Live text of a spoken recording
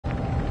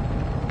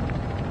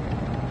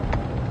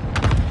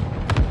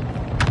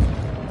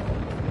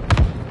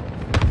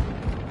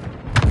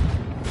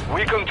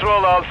We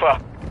control Alpha.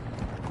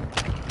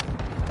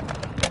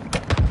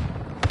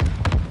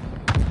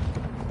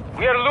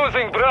 We are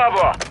losing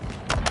Bravo.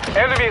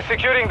 Enemy is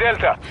securing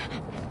Delta.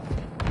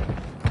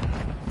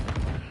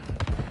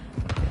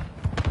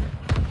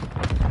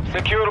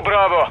 Secure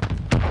Bravo.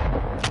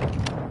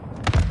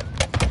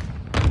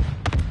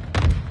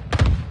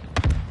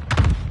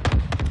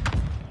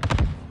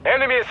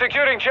 Enemy is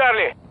securing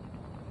Charlie.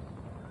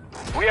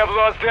 We have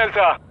lost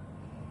Delta.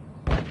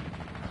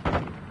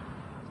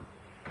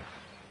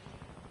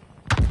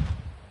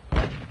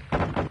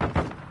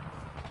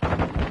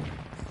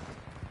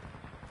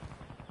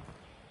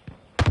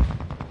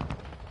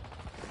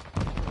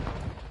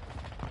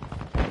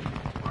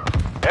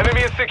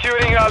 Enemy is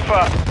securing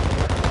Alpha.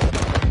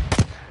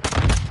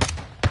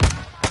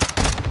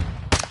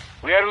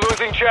 We are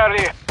losing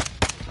Charlie.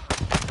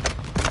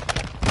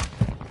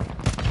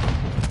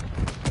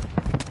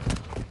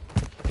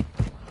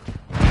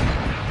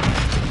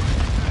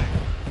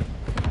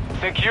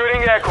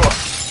 Securing Echo.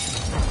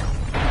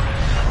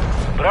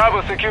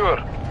 Bravo secure.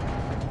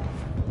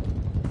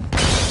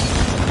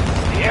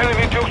 The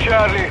enemy took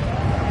Charlie.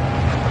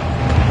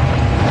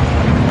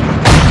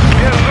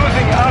 We are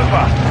losing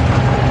Alpha.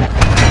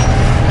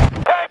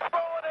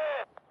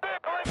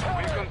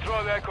 We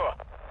control Echo.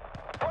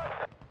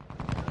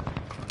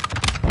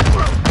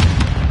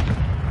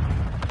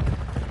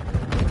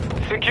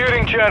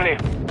 Securing Charlie.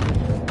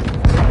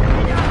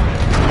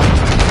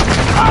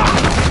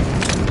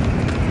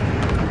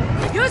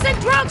 Using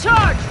drill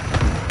charge!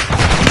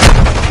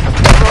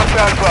 Cross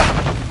Alpha.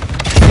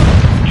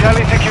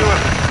 Charlie secure.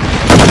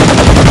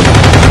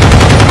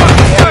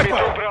 Enemy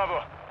took Bravo.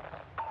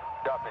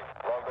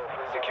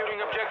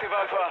 Securing objective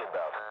Alpha.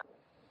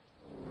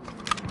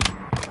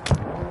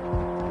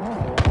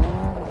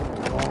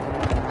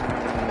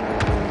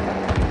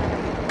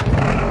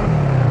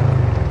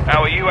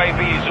 Our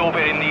UAV is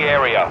orbiting the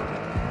area.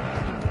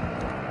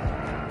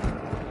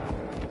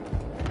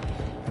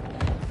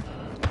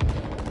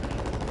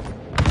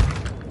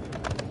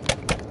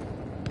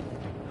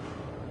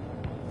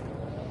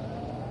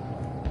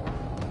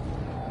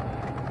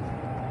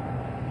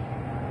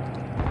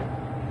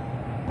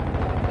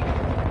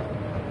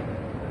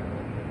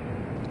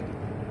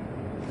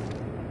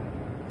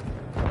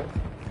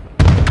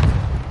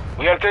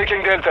 We are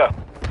taking Delta.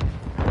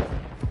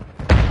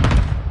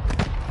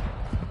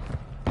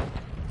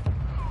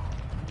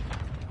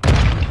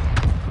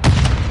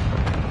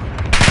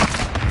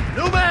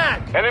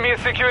 Enemy is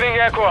securing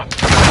Echo.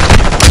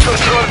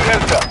 Control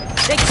Delta.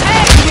 They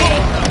tagged me!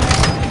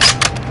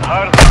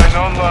 Hardline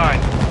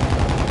online.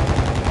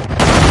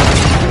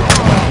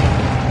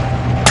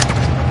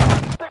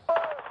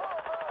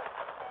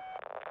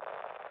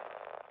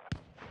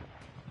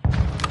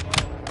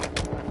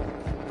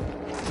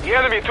 The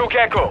enemy took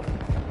Echo.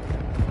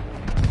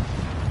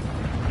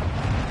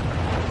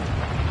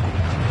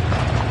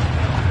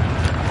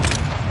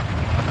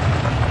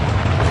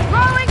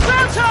 Rolling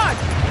drill charge!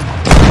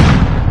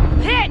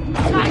 Hit!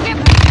 Target!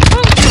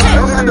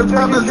 The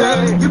problem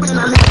is you been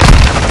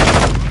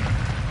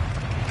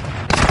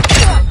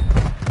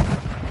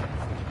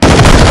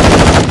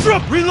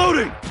Drop!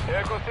 Reloading!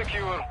 Echo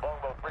secure.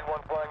 Longbow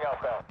 3-1 flying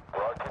outbound.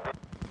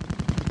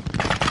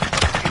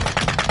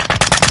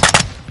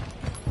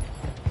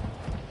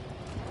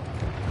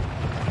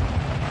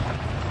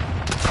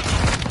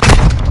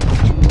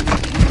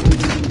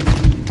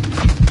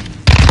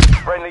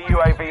 Friendly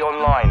UAV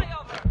online.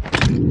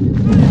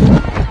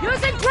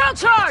 Using drill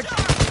charge!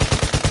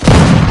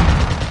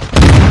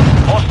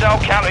 Hostile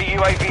counter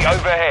UAV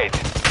overhead.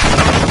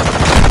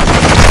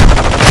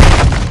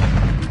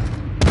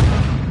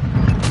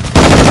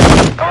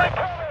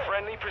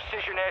 Friendly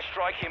precision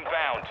airstrike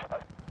inbound.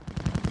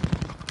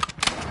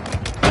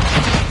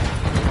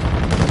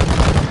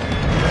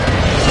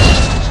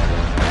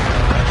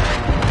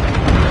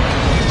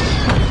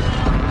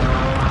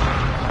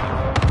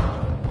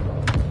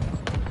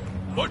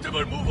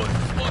 Multiple movers.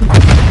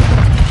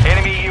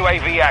 Enemy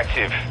UAV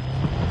active.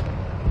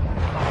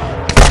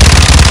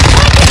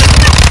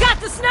 Got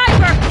the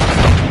sniper!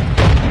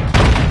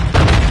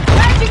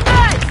 Flashing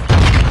knives!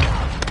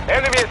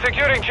 Enemy is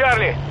securing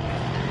Charlie.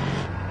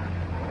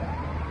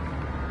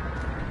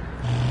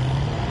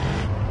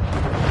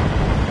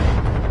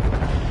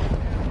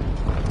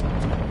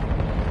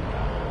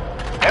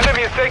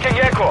 Enemy is taking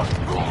Echo.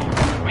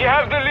 We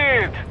have the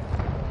lead.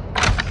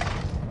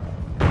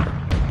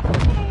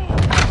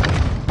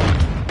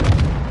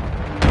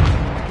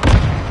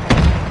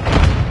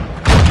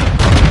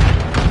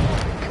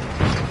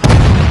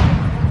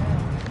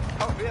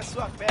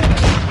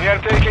 We are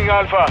taking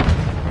Alpha.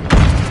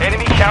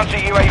 Enemy counter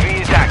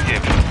UAV is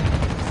active.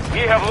 We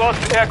have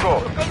lost Echo.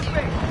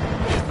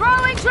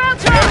 Rolling drill We are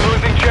charge!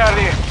 losing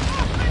Charlie.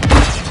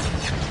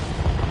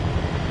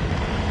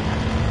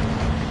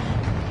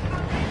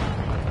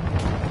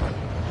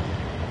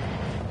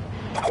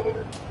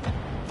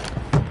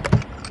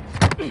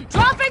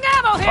 Dropping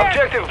ammo here!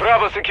 Objective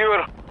Bravo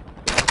secure.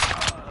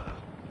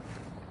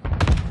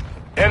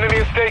 Enemy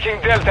is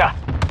taking Delta.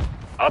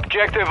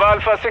 Objective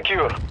Alpha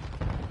secure.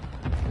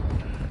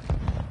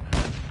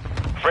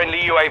 Friendly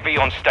UAV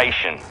on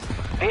station.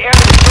 The enemy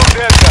took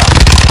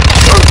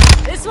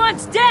Delta. This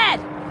one's dead!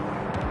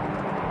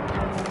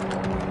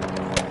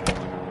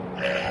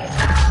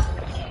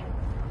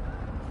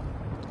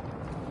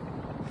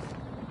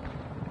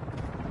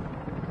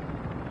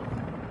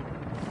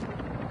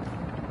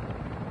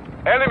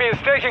 Enemy is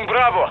taking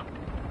Bravo.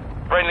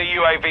 Friendly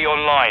UAV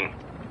online.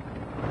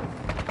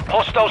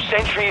 Hostile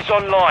sentry is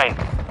online.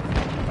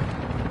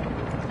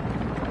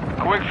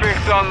 Quick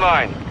fix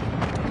online.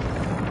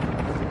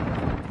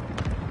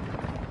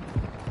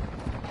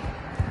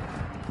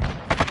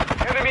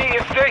 Enemy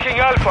is taking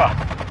Alpha.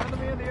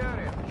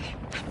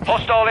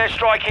 Hostile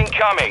airstrike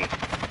incoming.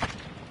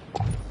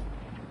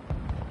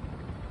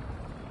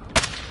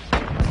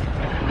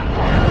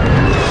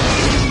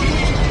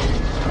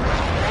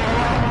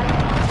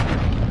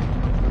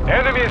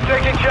 Enemy is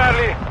taking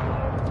Charlie.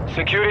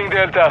 Securing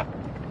Delta.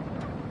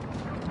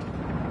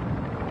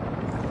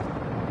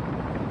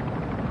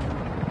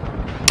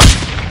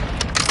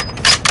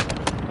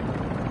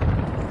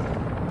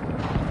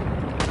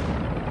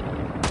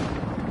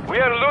 We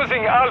are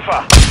losing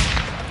Alpha.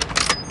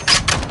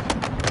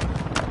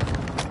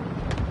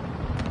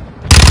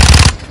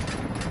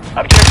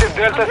 Objective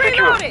Delta I'm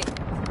secure. reloading!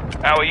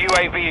 Our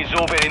UAV is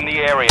orbiting the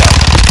area.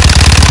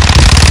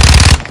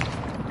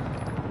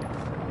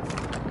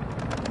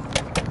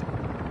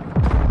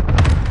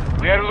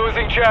 We are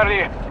losing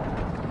Charlie.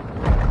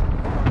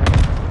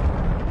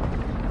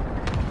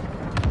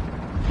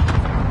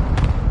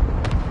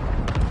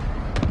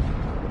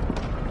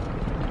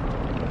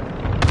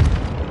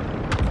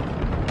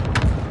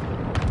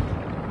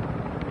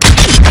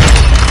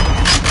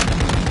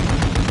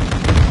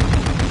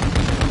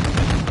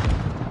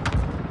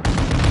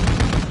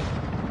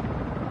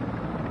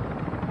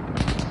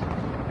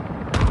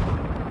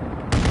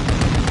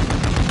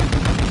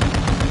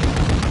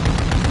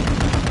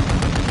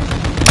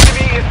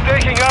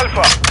 Taking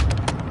Alpha.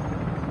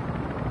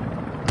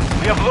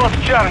 We have lost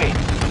Charlie.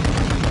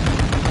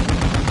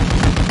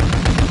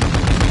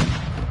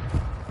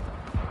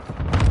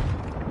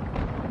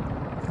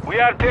 We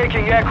are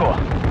taking Echo.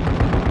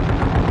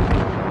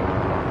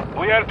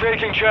 We are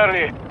taking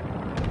Charlie.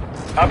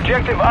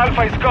 Objective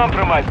Alpha is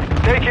compromised.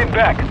 Take it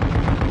back.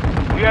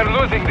 We are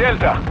losing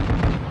Delta.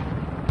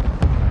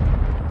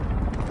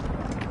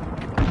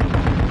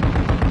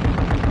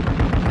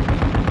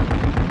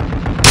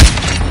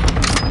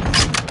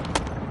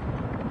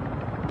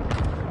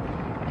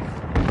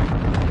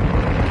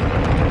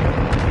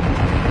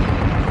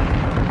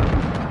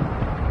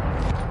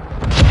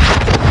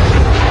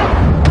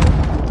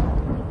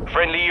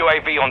 Friendly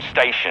UAV on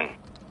station.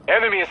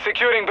 Enemy is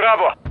securing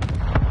Bravo.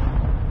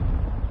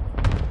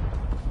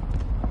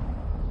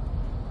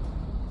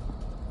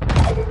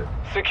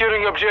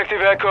 Securing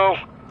objective Echo.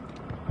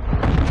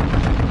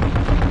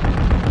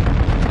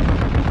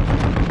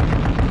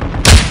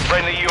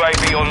 Friendly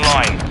UAV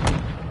online.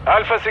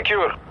 Alpha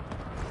secure.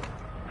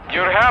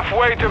 You're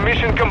halfway to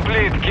mission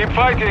complete. Keep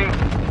fighting.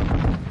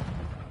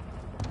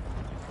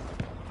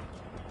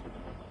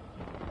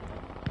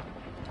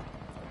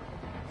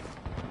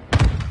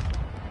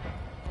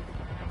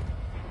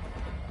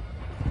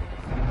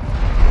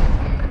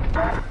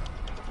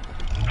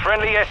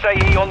 Friendly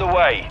SAE on the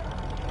way.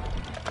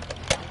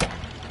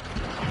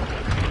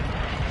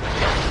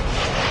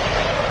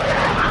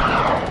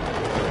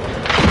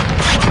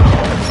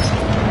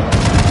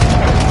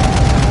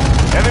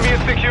 Enemy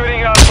is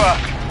securing Alpha.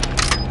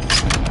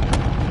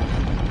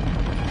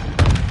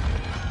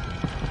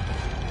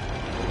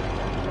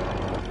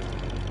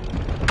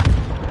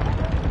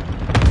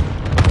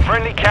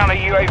 Friendly counter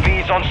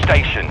UAV is on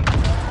station.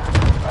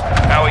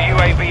 Our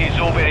UAV is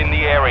orbiting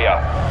the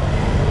area.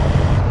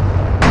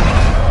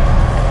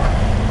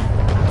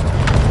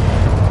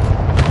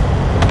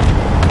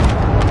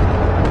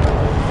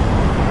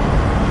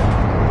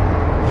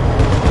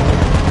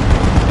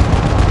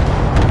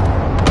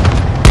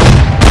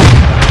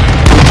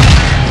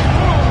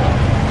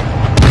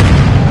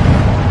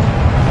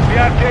 We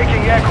are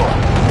taking Echo.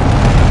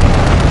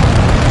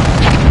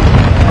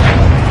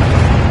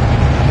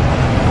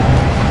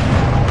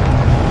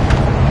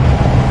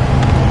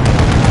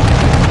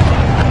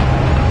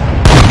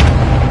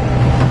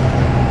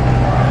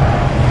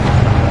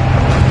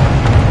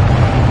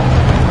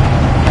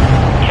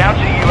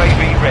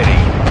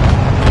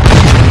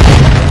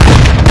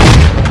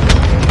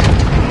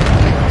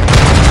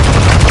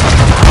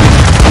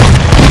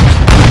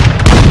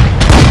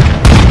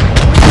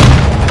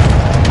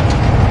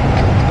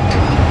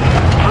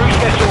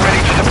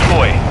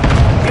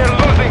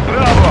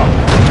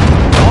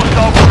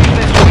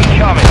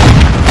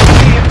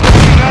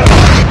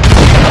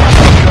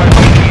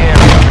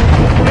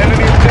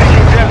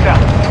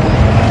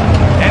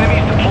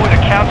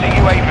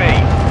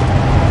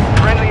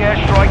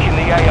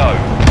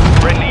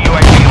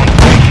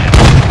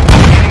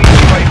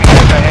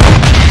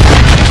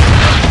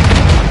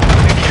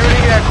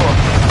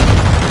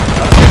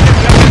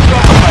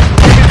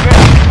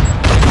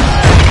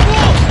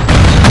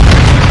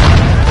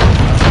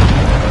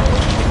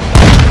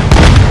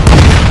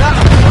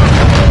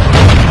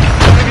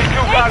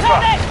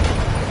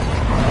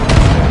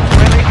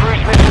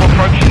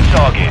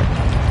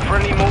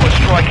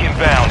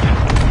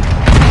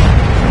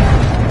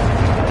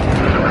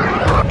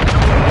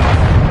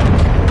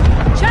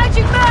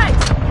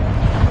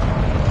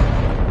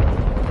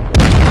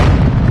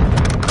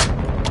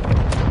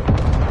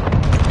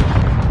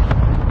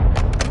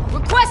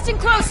 Requesting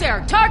close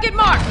air. Target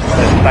marked.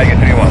 Tiger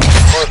 3-1.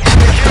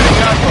 Securing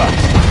Alpha.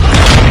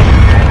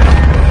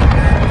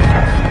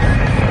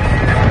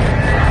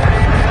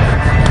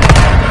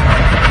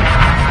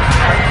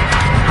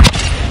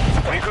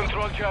 We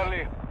control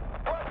Charlie.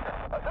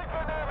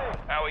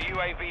 Our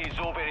UAV is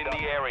orbiting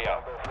the area.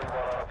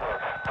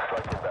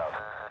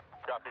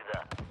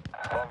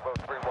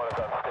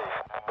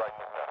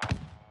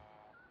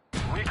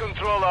 We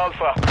control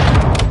Alpha.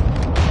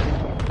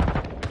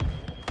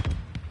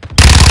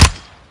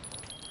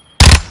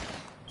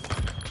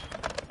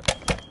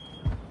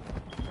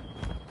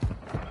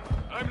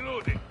 I'm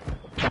loading.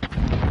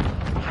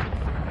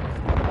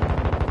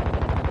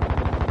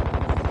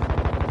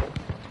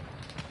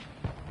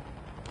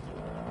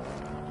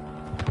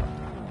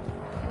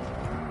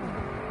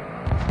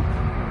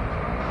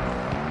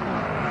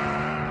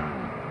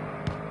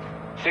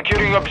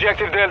 Securing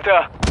objective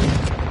Delta.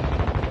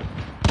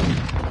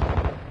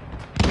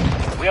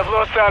 We have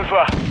lost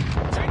Alpha.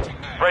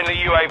 Friendly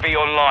UAV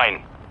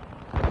online.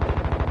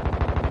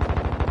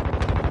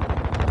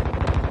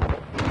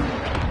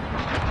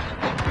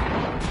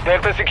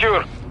 Delta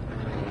secure.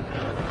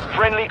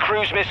 Friendly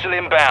cruise missile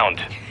inbound.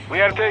 We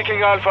are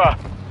taking Alpha.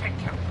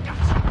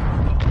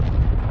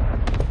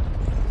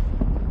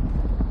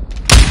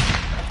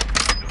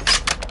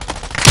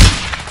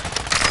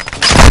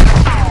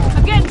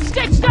 I'm getting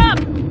stitched up!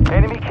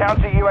 Enemy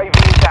counter UAV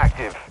is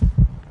active.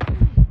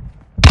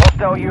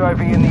 Hostile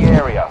UAV in the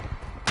area.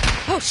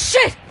 Oh,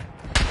 shit!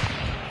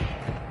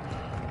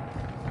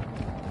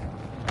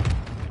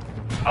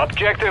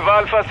 Objective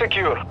Alpha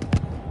secure.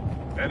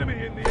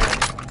 Enemy in the air.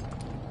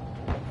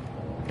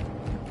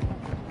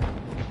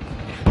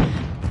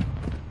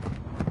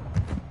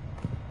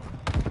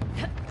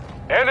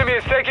 Enemy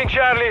is taking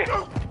Charlie.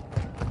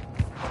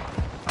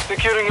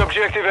 Securing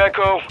objective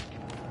Echo.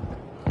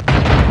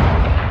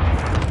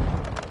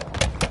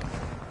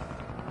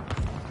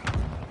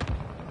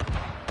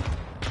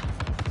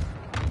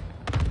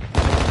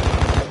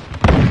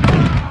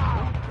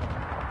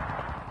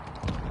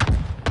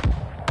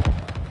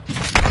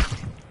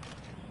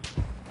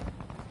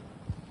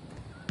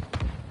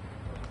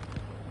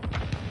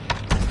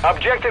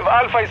 Objective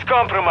Alpha is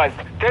compromised.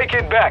 Take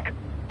it back.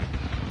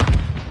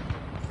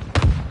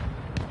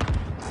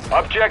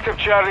 Objective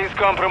Charlie is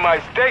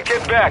compromised. Take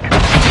it back.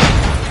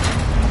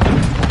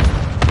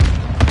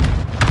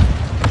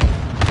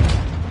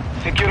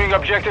 Securing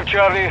objective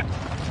Charlie.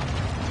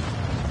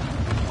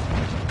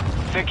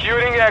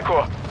 Securing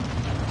Echo.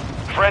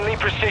 Friendly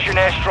precision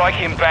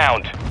airstrike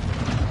inbound.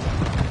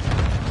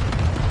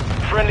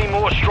 Friendly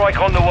Morse strike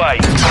on the way.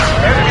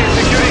 Enemy is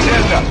securing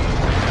Delta.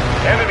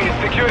 Enemy is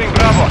securing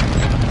Bravo.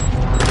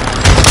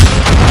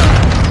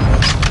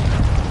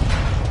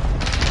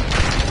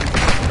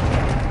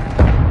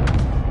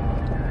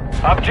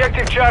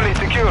 Objective Charlie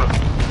secure.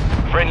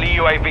 Friendly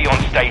UAV on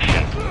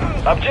station.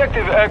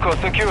 Objective Echo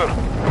secure.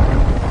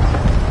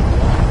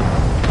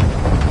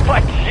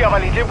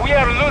 We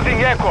are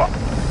losing Echo.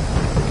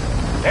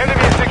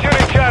 Enemy is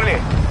securing Charlie.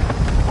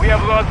 We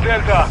have lost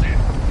Delta.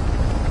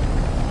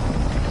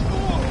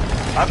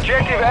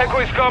 Objective Echo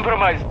is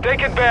compromised.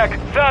 Take it back.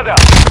 Sada.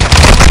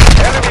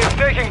 Enemy is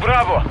taking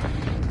Bravo.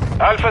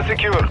 Alpha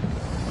secure.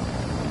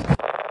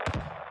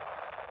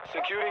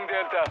 Securing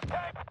Delta.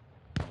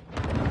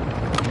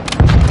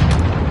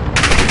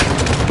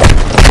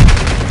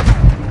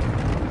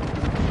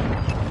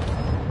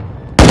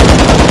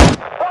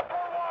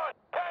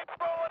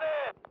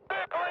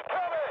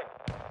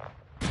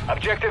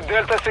 Objective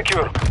Delta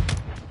secure.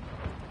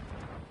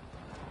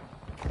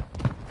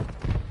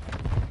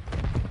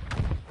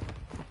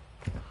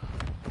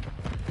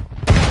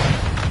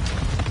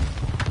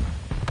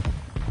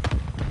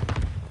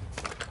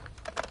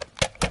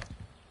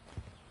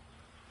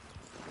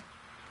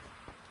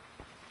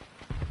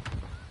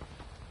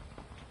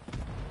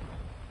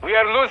 We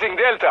are losing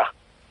Delta.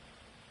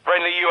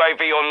 Friendly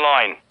UAV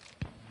online.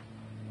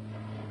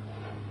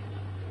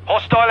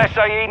 Hostile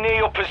SAE near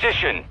your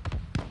position.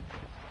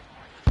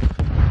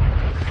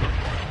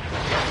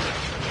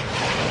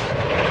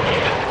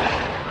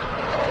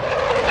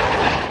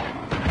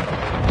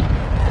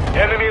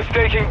 Enemy is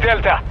taking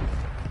Delta.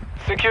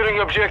 Securing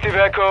objective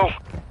Echo.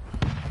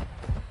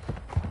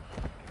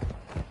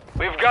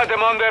 We've got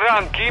them on the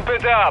run. Keep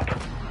it up.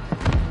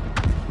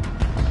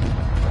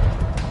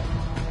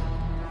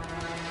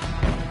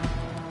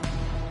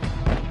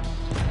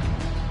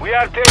 We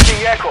are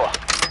taking Echo.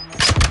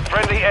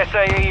 Friendly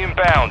SAE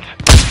inbound.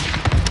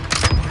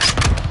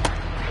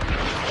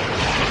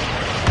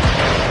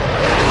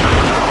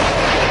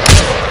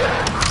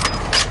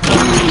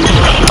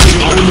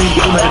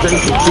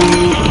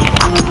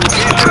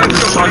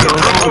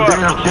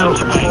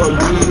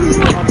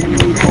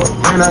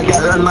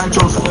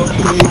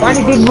 Find a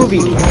good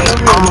movie.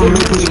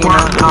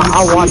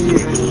 I'll watch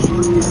it.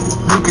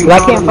 But I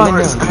can't find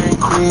it.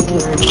 You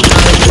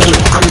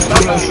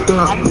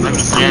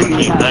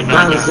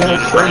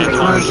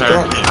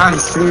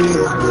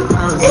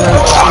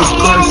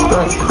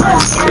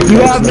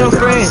have no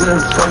friends.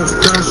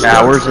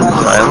 Hours in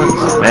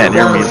silence? Man,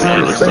 your music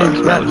really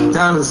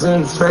sucks,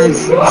 man.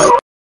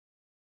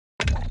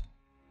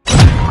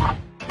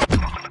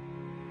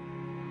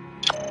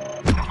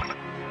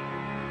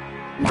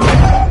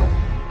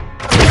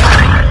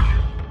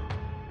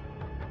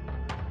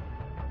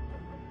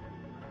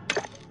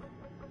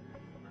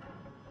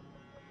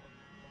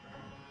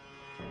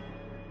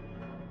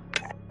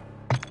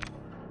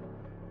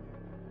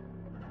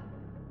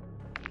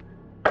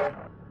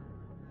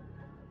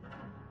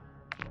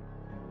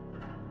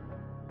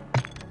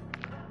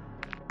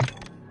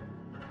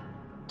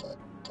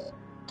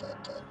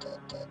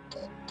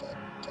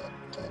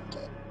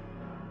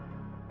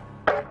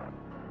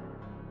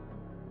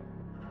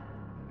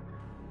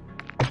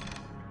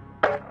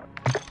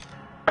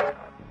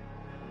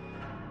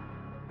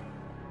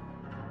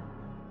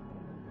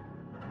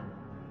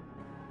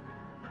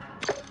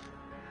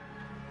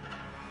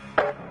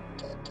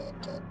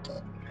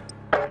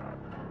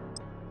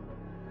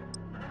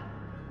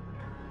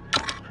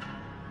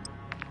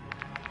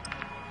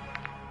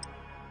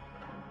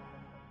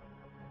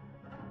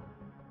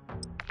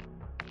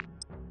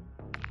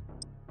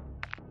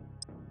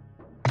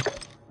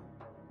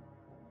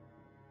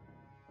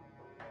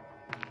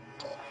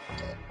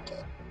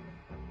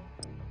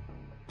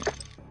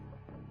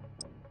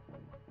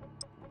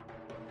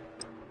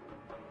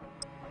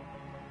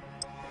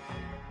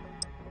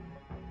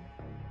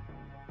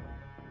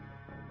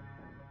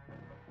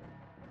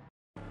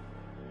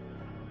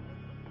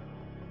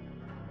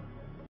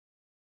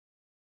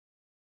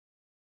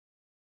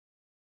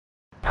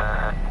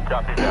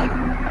 Copy that.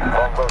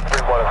 Longbow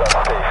 3-1 is on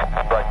station.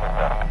 Striking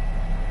now.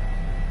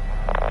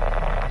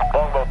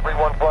 Longbow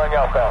 3-1 flying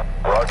outbound.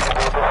 We're RTB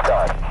in the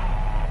sky.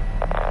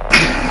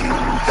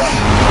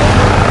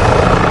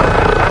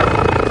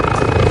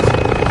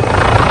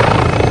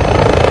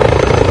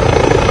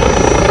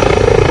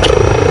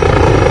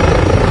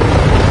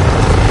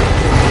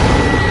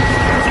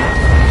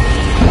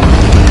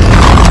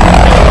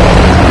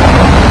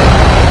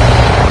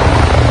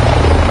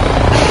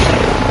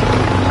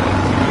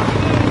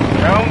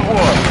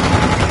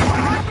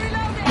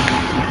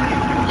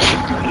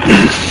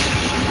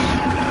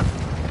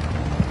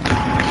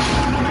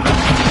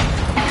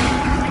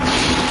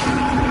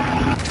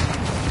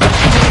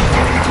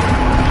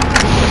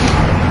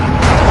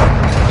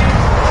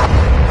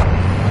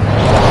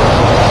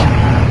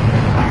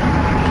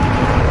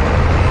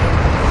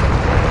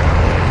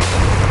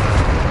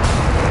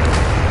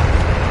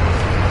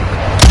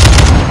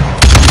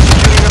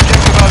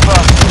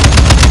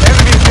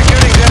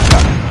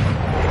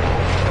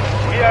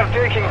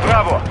 Taking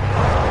Bravo.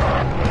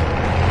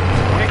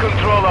 We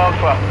control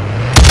Alpha.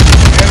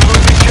 We're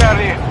losing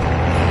Charlie.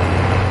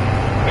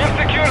 We'll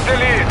secure the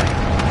lead.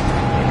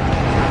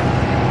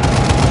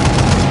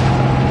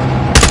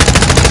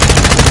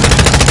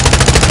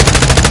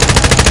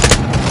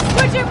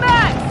 Switch your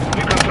backs!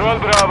 We control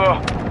Bravo.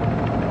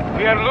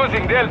 We are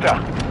losing Delta.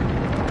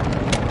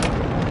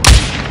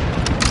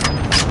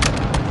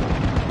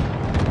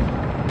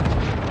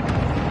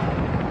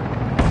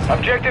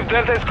 Objective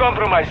Delta is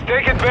compromised.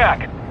 Take it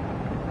back.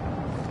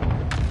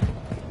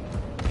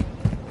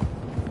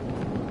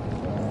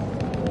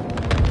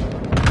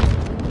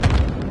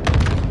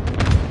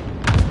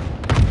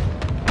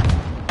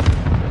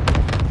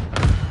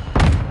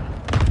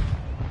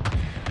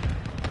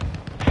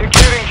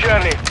 Securing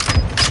Charlie.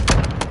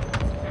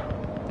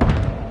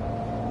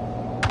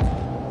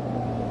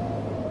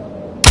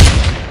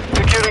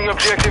 Securing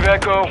Objective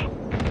Echo.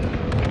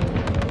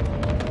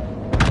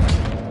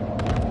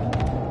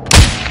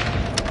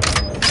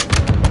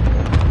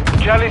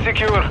 Charlie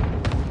secure.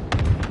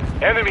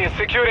 Enemy is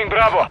securing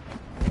Bravo.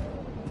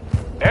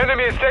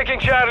 Enemy is taking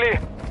Charlie.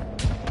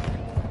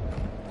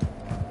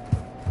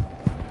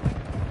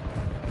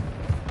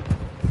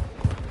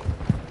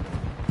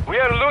 We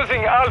are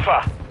losing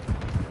Alpha.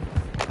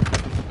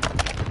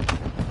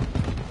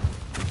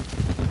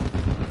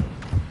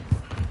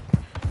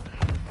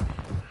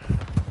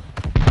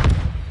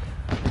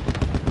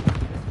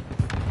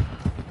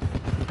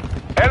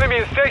 Enemy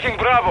is taking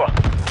Bravo.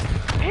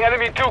 The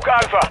enemy took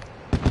Alpha.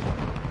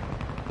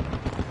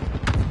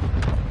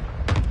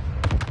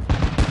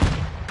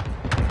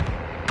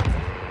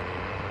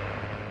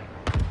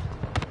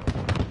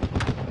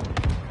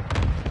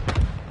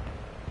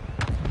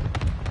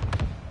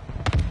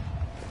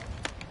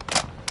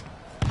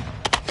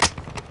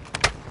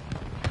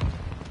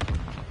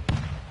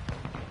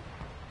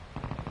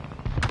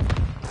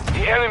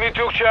 The enemy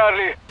took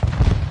Charlie.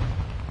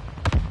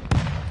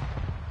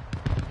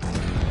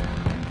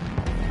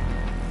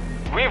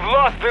 We've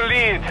lost the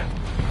lead.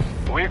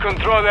 We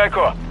control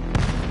Echo.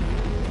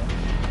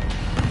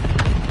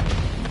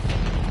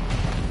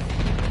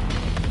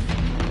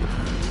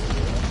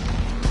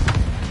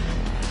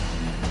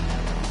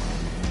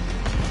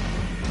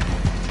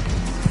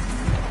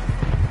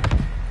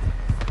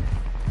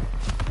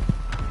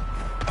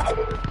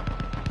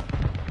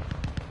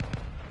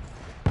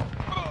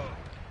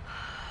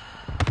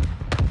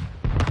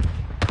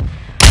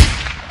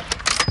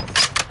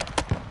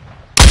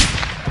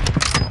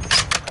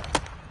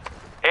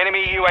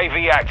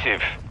 UAV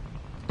active.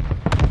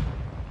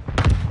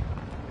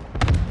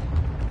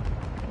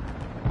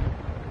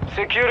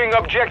 Securing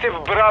objective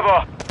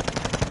Bravo.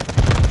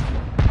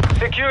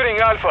 Securing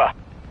Alpha.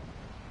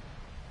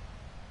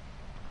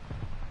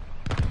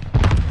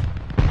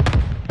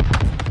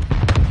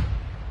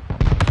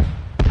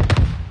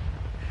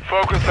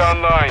 Focus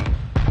online.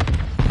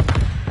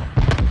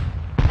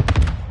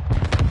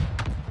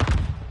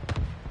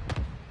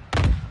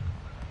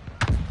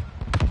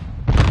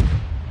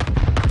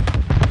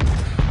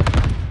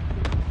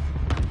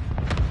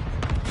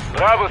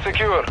 Bravo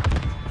secure.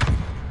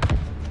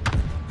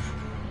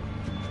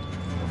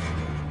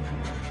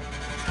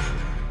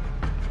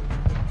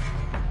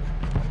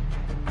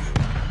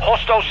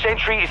 Hostile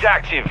sentry is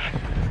active.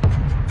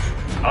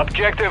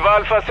 Objective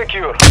Alpha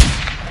secure.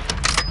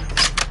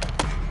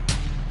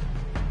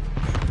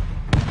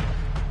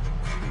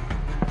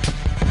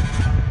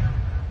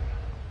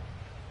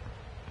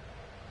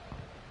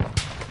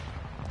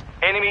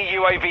 Enemy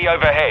UAV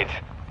overhead.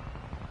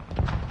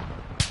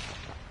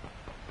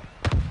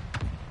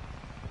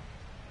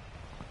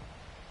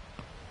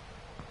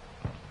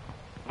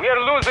 We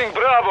are losing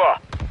Bravo.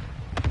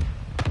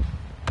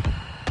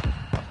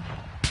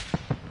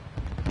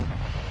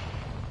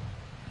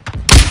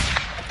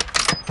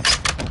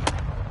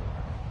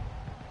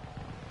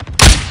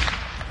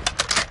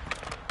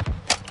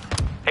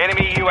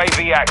 Enemy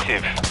UAV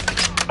active.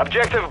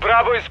 Objective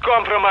Bravo is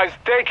compromised.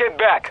 Take it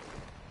back.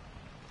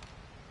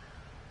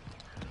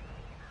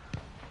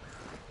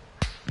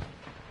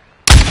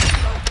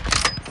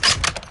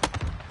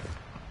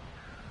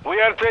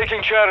 We are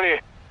taking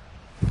Charlie.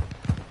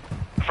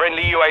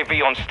 Friendly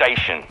UAV on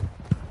station.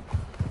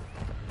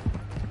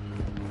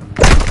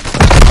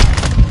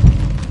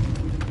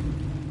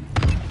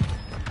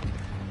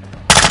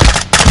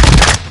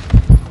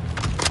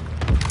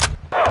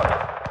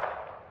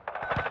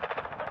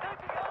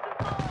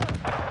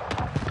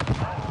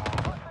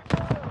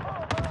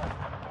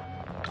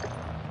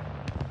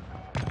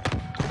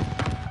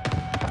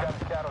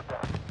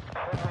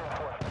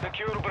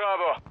 Secure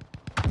Bravo.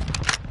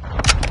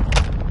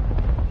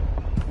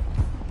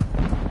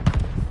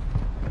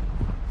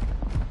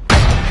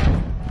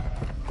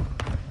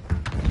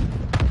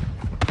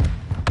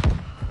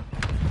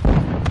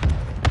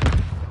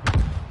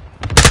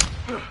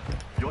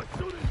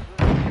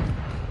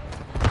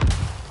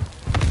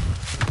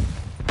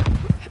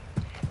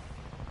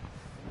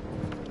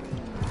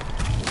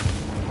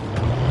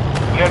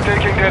 We are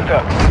taking Delta.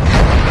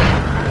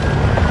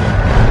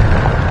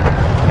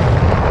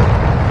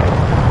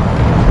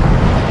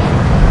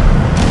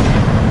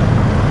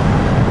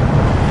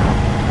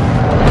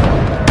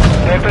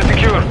 Delta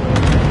secure.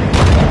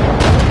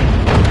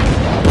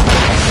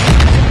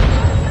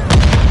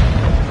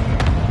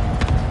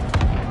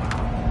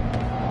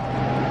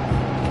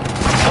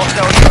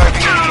 Hostile UAV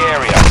in the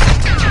area.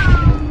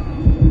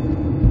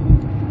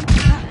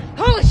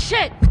 Holy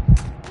shit!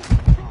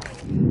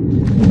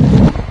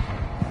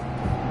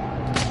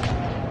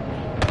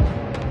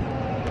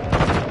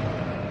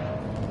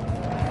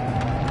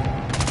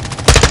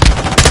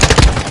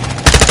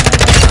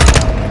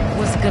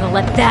 Wasn't gonna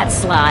let that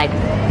slide.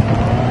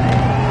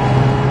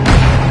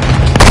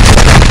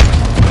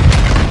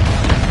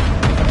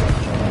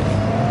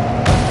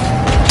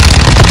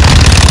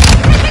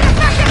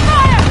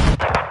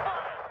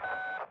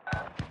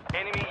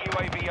 Enemy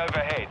UAV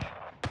overhead.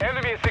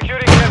 Enemy is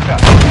securing Delta.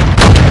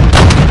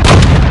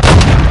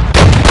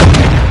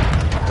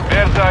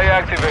 Bullseye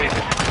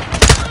activated.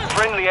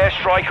 Friendly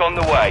airstrike on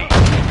the way.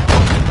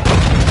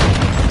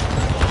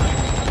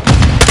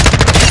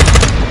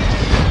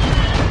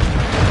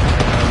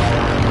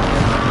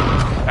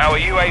 Our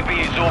UAV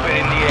is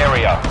orbiting the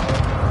area.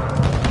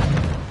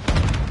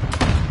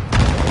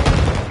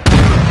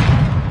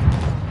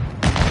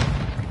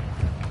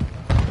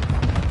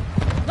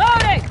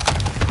 Loading!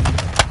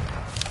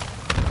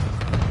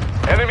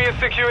 Enemy is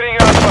securing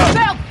Alpha.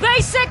 Bell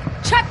basic,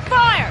 check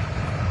fire!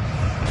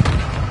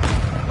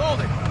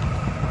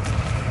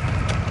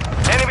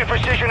 Enemy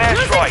precision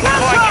airstrike.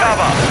 Find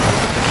cover.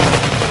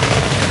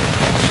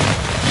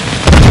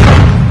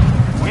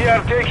 We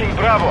are taking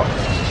Bravo.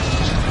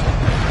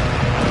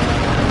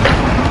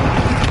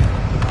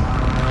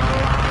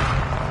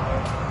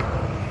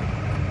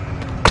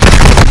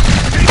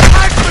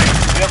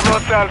 We have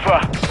lost Alpha.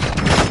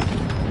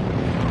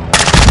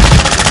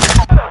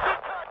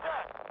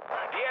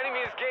 The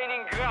enemy is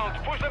gaining ground.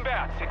 Push them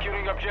back.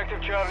 Securing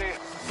objective Charlie.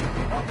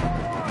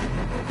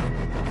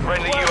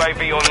 Friendly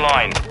UAV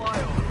online.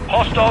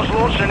 Hostiles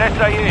launched an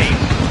SAE.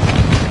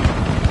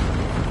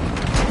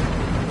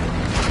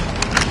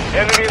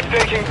 Enemy is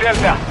taking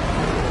Delta.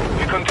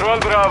 We control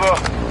Bravo.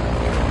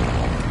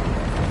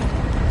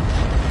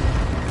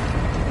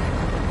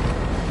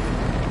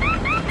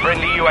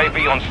 Friendly UAV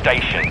on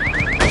station.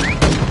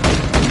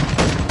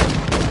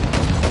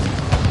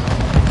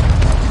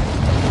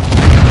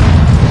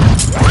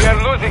 We are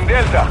losing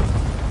Delta.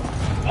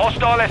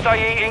 Hostile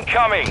SAE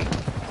incoming.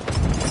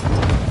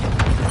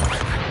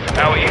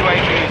 Our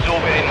UAV is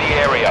orbiting the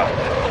area.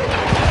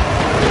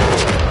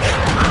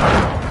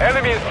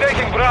 Enemy is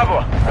taking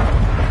Bravo.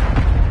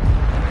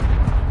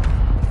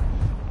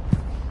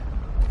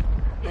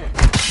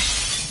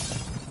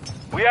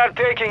 We are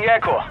taking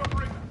Echo.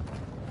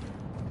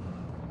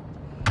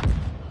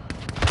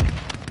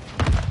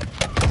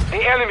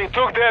 The enemy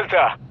took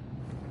Delta.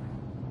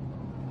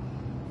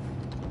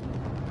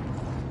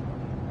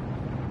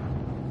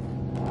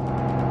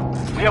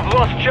 We have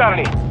lost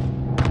Charlie.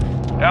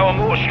 Our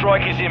mortar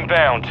strike is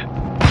inbound.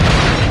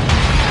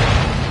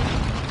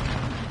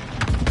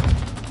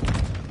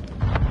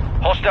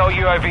 Hostile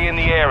UAV in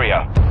the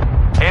area.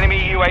 Enemy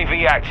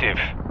UAV active.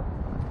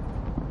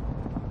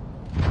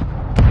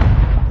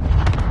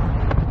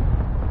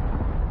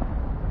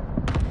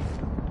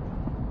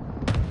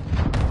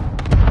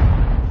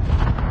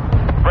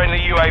 Friendly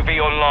UAV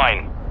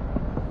online.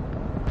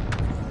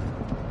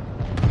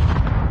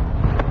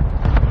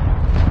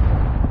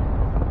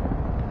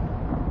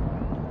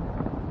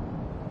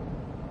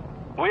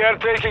 We are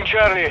taking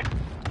Charlie.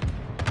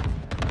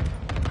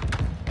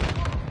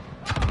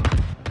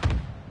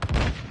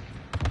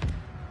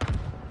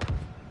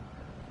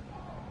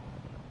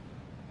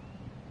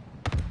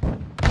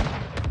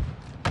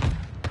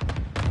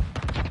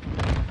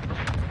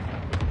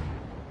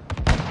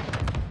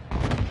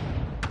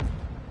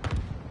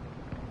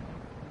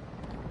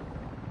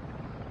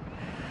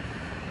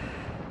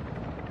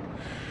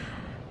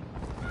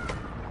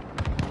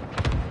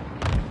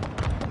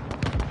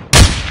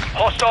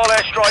 Hostile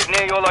airstrike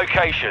near your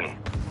location.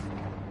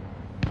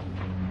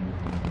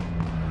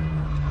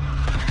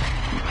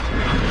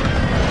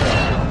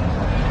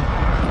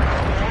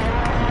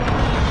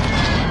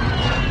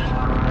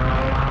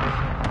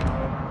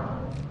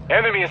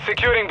 Enemy is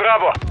securing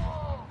Bravo.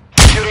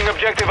 Securing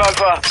objective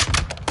Alpha.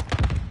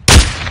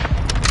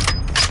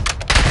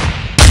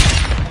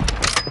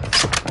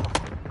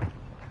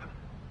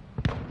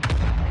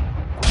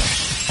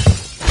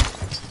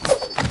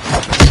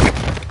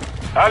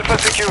 Alpha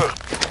secure.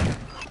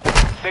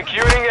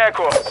 Securing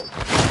Echo.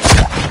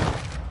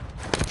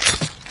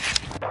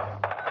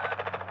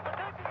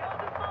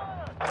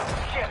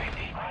 Shit.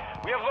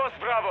 We have lost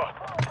Bravo.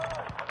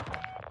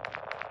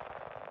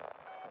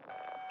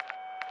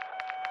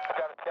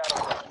 Got a scout.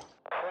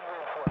 Send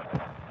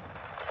reinforcements.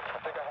 I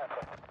think I have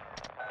them.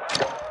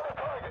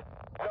 Target.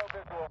 No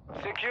visual.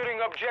 Securing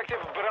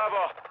objective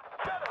Bravo.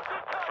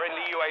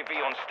 Friendly UAV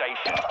on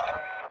station.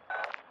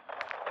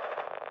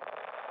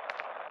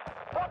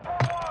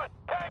 141!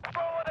 Tank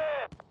rolling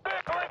in!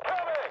 Vehicle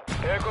incoming!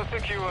 Echo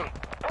secure. I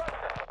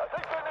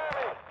think they're near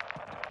me!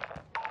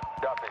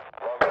 Copy.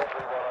 Longbow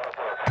 3-1 on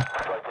approach.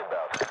 Strike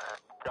inbound.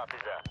 Copy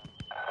that.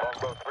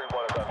 Longbow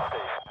 3-1 is on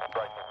station.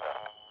 Strike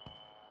inbound.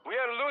 We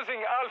are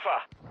losing Alpha.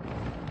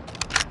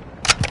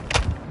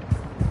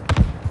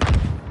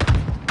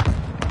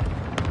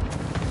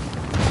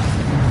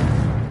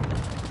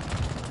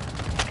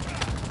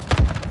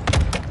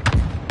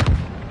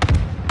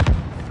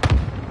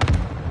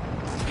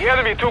 The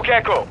enemy took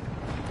Echo.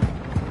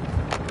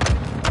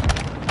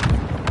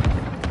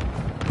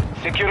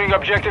 Securing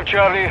objective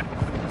Charlie.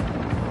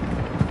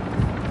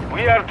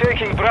 We are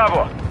taking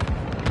Bravo.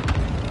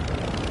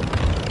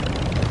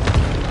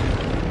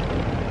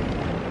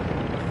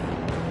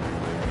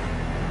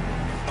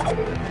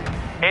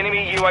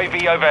 Enemy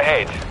UAV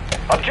overhead.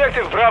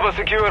 Objective Bravo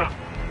secure.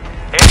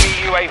 Enemy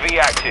UAV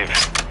active.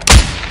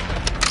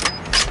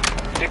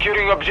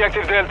 Securing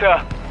objective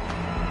Delta.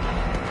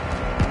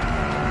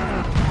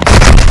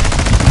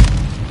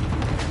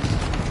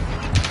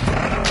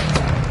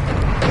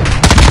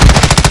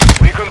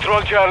 We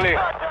control Charlie.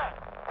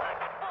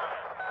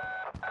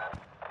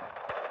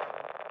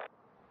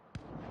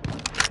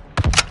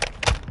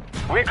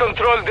 We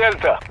control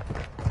Delta.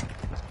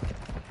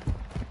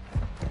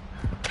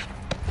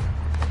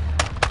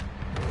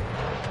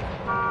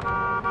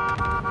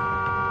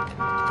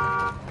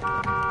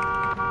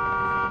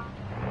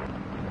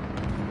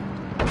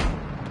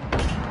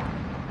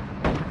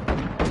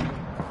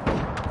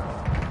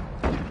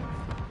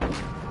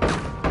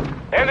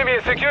 Enemy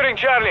is securing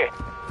Charlie.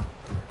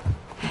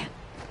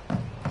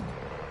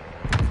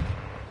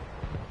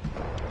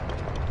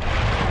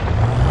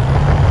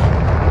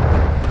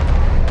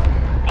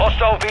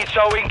 Hostile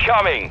VTOL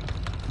incoming.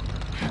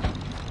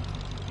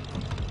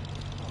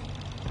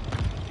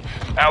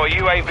 Our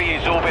UAV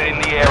is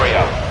orbiting the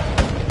area.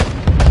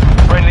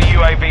 Friendly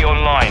UAV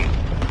online.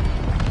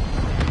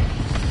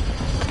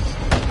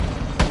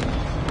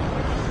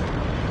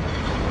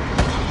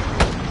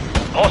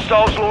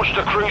 Hostiles launched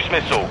a cruise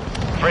missile.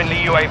 Friendly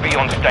UAV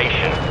on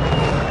station.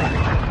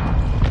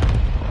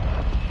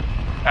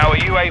 Our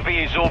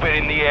UAV is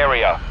orbiting the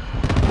area.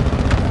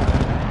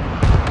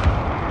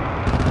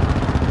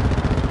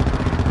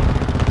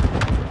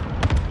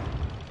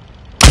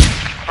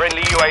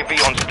 Friendly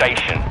UAV on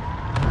station.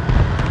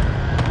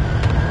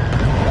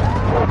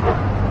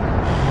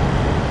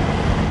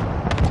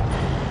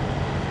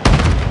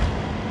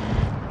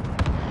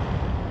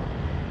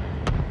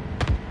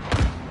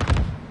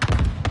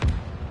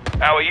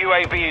 Our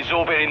UAV is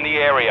orbiting the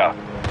area.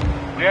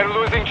 We are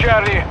losing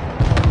Charlie.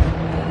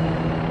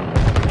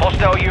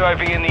 Hostile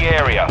UAV in the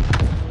area.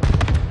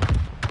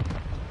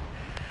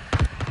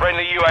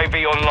 Friendly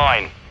UAV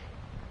online.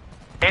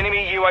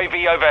 Enemy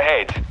UAV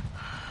overhead.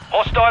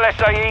 Hostile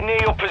SAE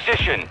near your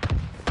position.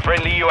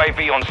 Friendly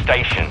UAV on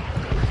station.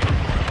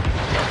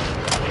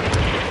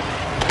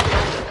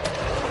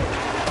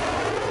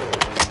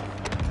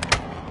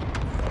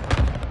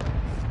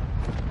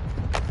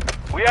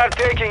 We are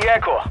taking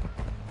Echo.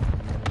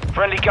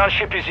 Friendly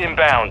gunship is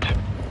inbound.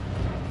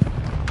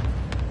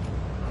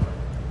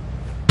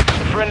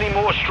 Friendly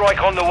mortar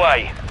strike on the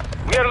way.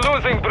 We are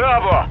losing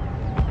Bravo.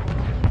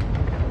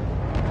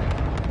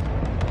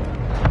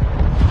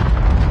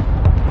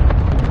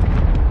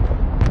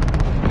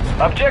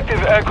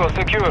 Objective Echo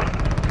secure.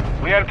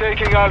 We are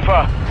taking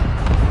Alpha.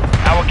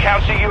 Our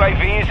counter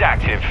UAV is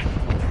active.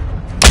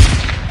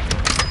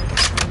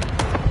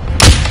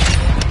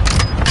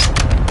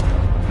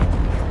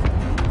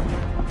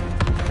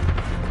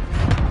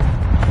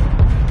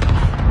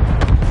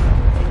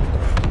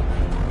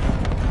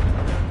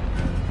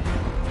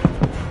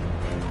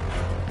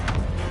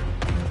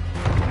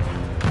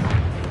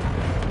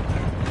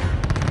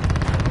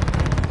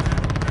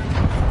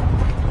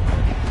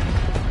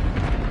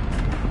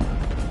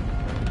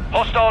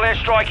 Hostile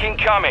airstrike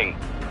incoming.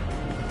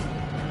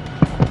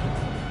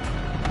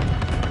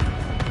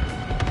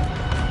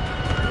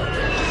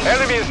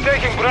 Enemy is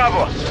taking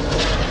Bravo.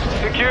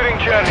 Securing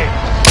Charlie.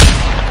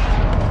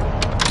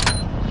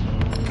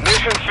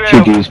 Mission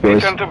failed. GG's, boys.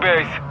 Return to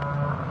base.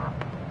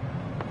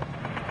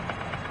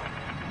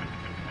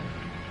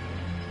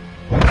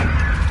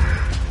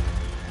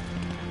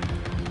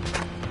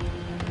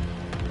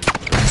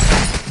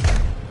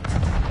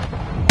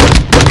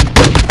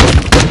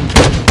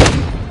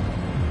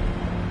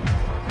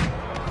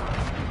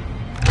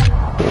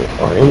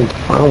 Or any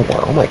found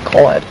one. Oh my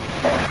god.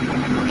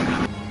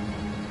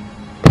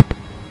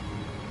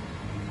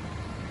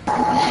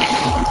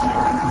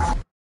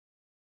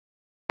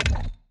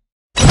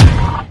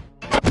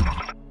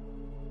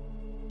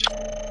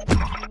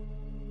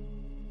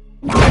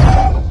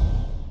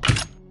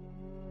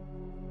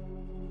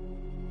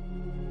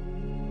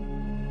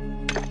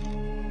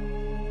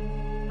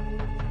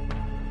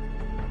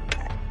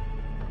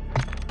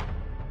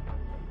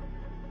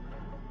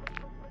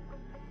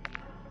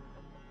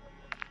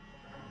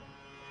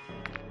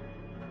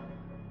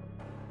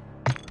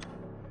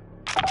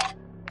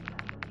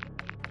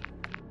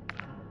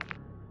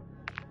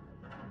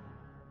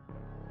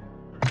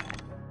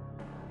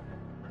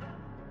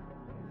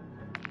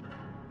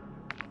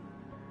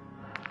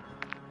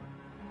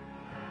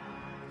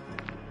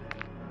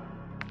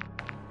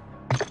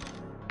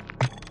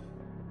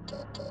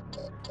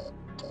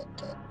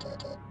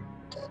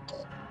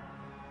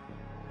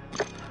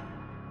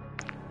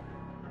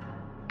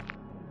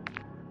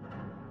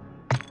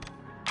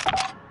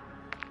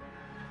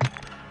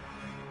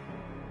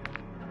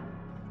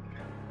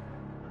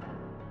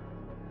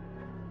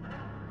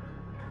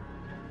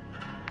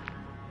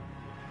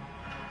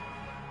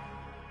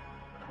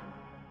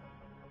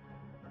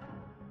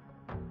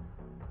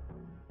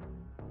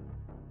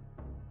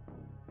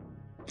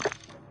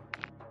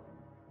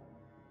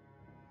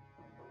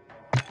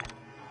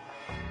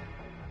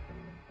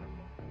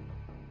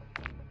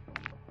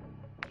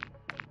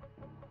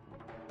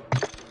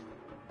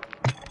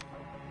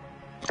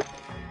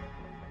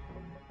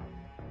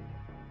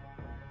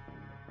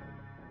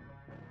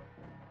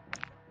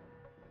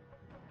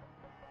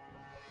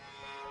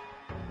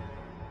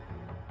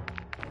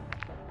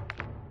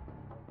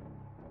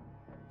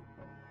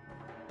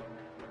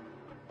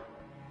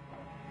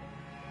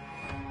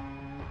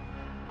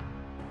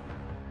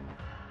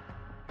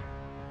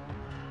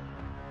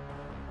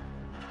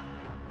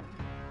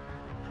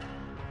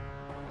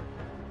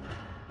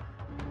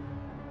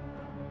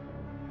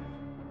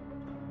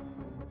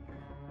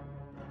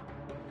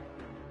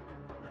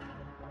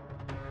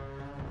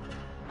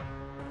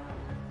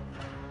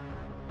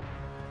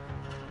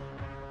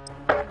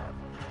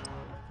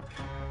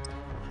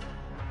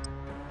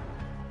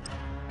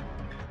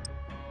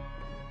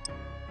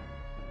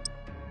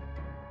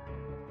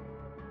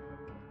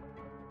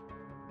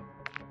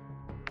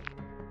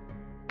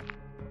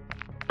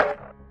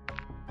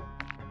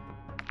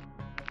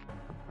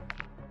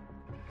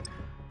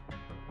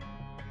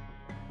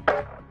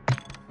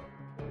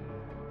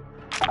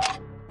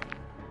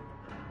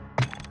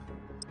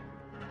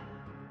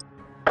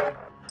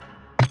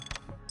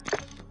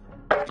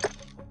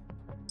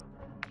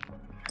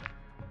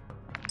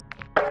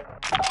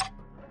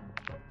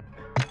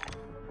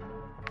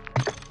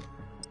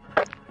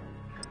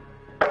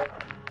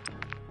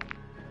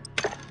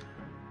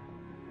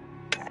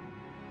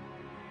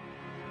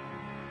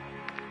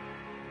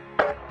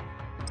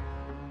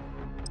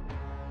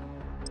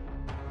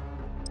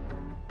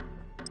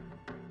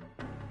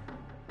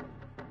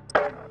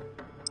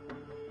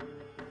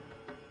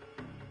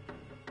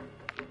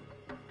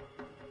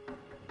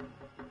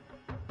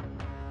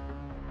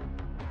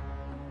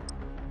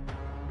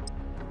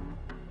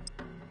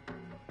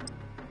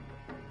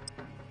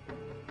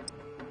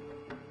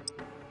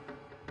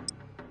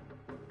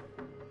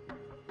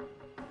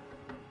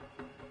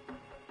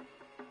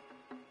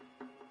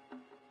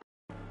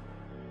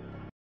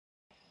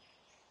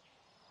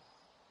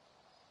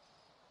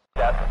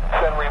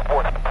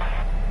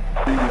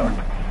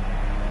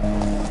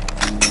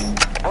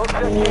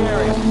 in the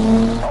area.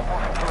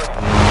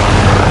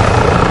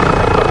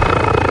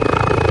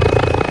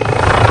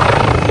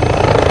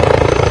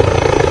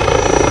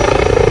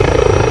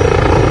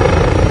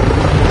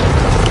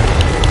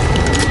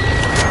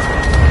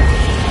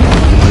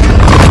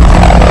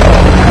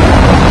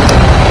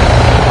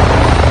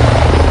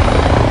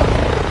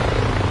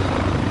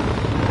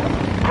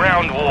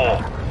 Ground war.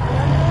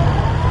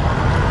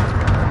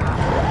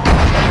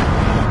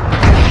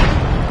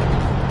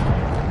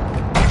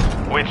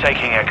 We're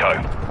taking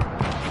Echo.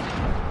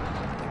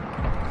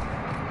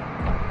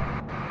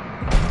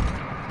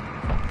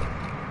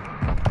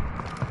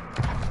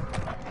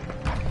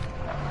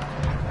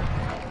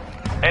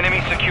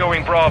 Enemy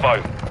securing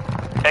Bravo.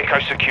 Echo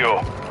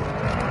secure.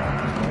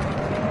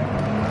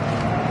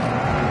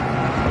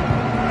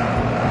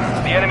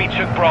 The enemy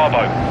took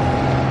Bravo.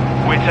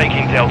 We're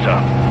taking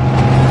Delta.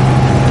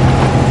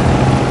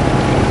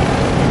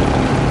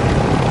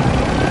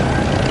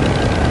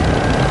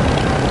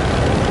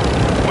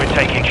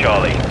 Taking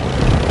Charlie.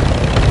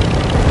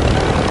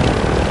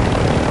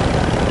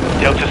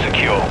 Delta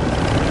secure.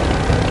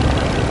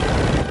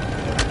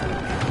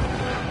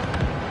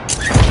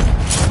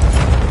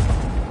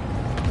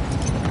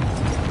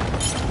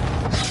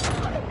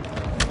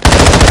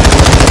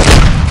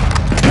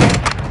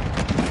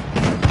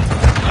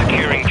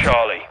 Securing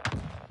Charlie.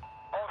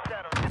 All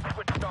shadows get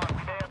switched on.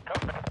 We may have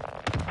company.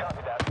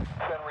 Copy that.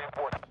 Send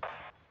reinforcements.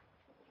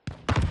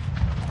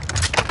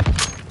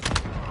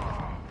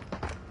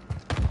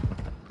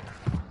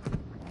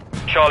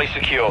 Charlie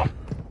secure.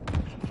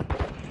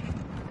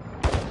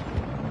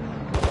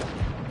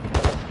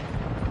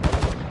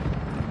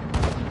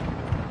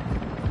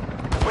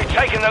 We've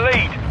taken the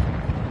lead.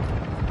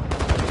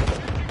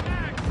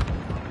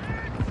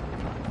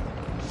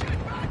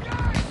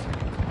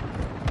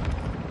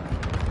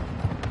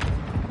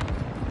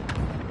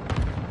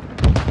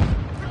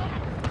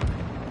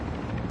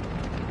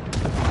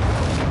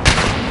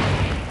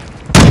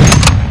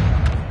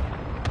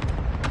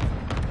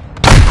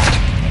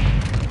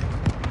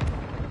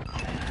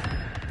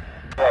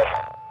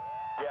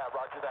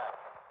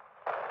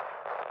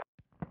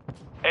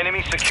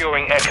 Enemy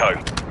securing Echo.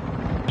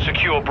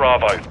 Secure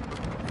Bravo.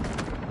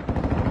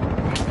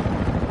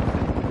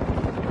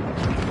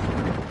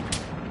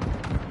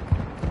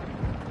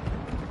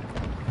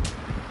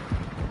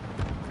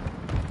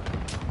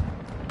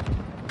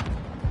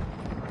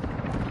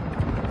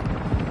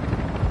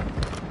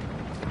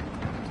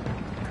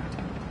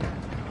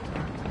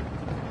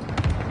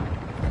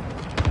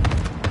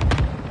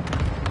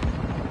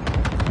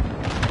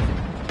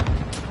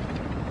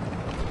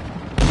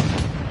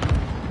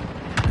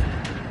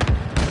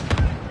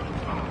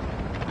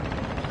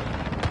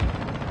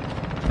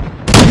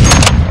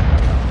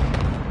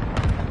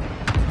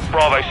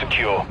 Bravo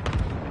secure.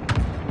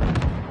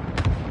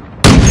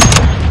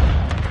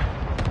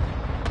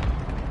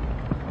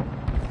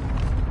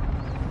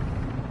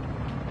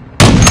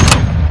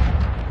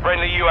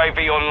 Friendly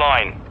UAV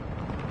online.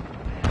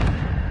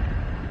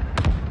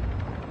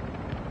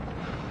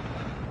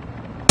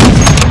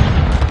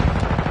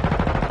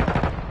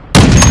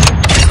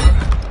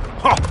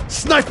 Ha!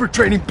 Sniper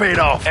training paid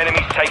off!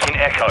 Enemies taking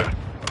Echo.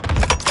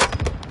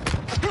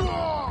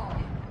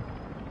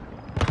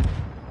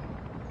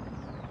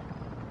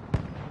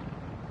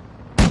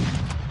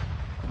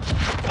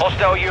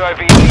 Hostile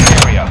UAV in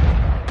the area.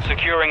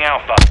 Securing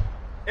Alpha.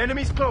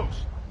 Enemies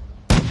close.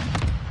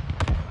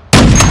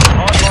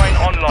 Hardline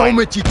online.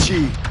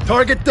 Tomichichi.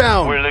 Target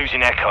down. We're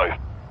losing Echo.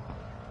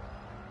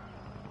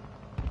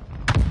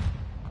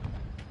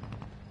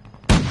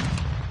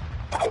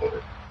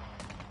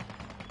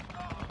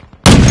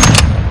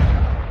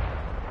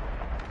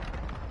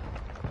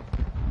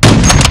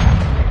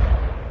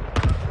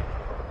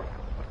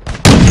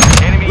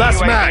 Enemy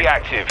Last UAV mag.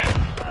 active.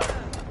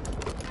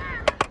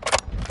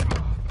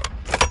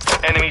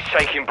 Enemies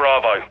taking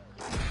Bravo.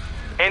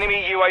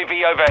 Enemy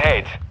UAV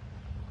overhead.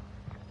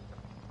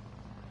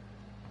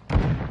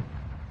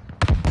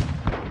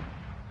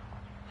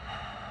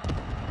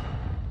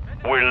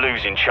 We're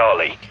losing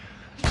Charlie.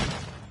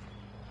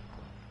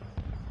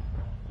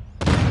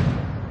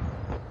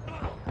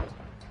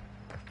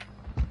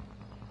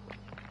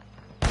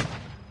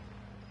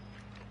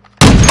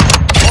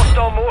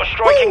 Hostile mortar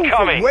strike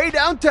incoming. Way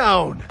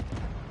downtown.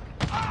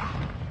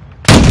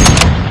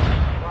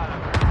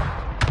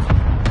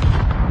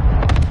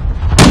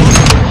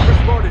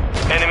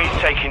 Enemies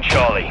taking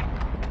Charlie.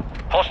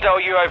 Hostile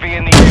UAV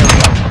in the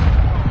area.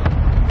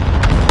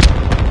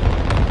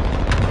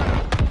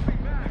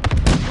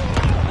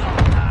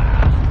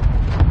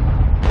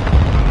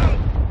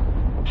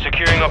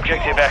 Securing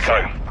objective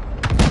Echo.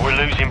 We're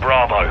losing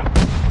Bravo.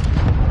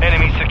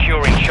 Enemy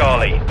securing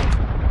Charlie.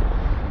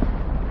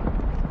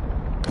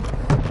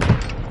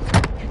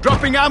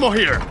 Dropping ammo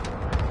here.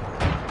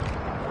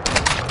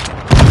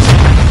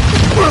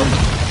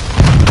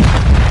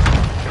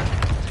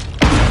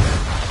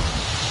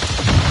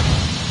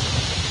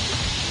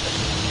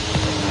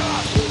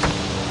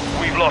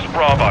 We've lost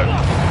Bravo.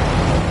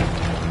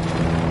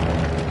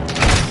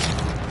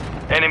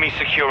 Enemy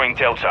securing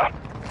Delta.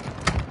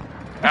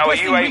 Our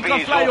Requesting UAV recon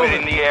is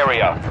orbiting flyover. the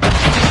area.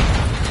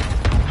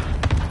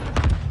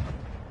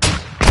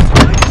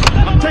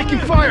 I'm taking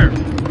fire.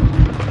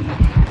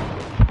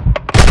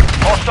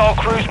 Hostile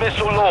cruise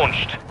missile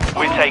launched.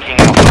 We're taking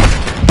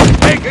Alpha.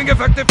 Taking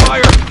effective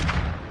fire.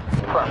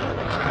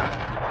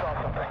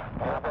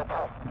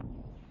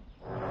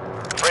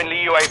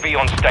 Friendly UAV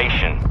on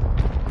station.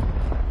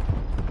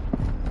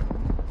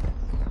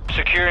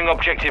 Securing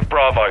objective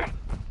Bravo.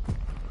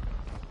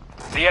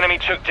 The enemy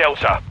took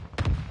Delta.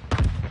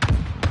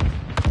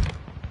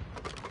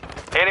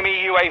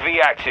 Enemy UAV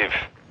active.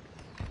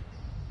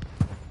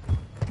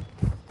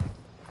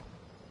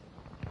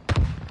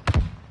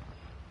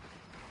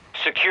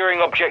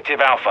 Securing objective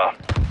Alpha.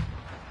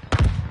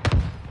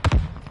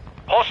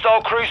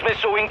 Hostile cruise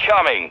missile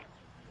incoming.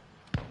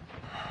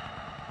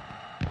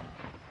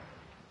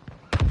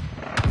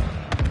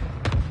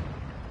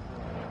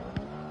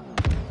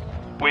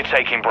 We're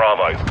taking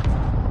Bravo.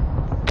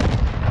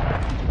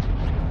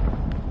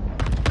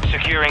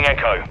 Securing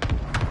Echo.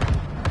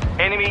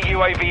 Enemy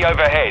UAV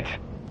overhead.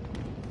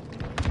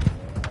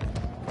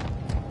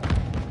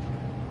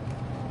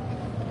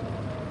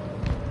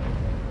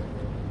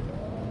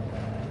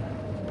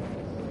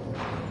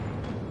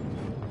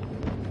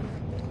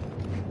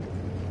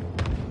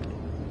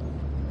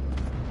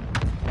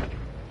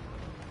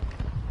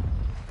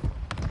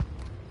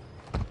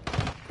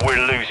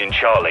 We're losing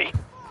Charlie.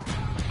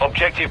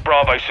 Objective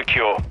Bravo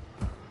secure.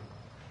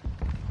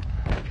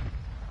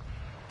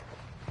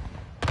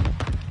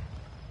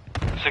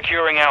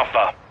 Securing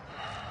Alpha.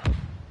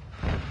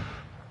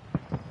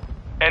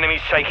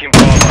 Enemies taking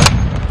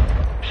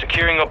Bravo.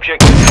 Securing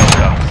objective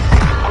Delta.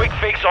 Quick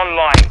fix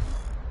online.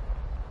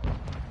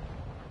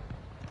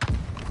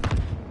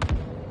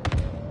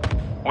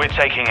 We're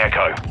taking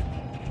Echo.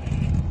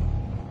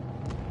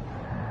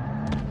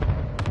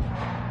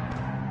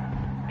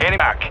 Enemy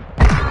back.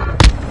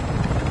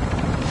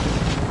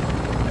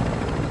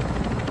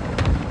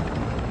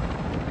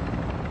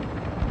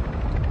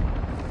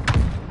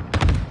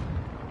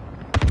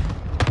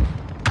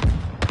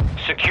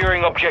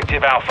 Securing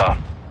objective Alpha.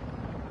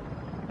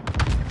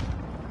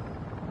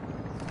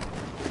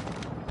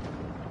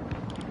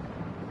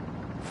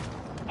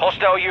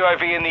 Hostile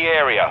UAV in the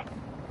area.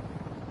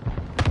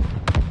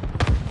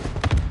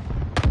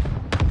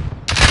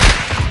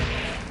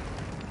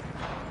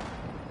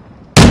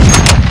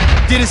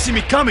 Didn't see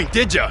me coming,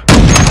 did ya?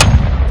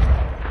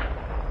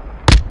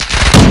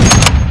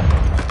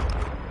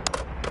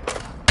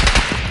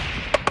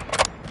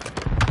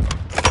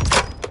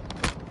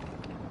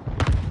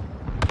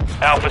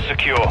 Alpha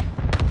secure.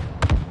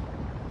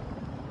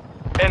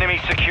 Enemy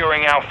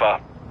securing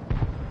Alpha.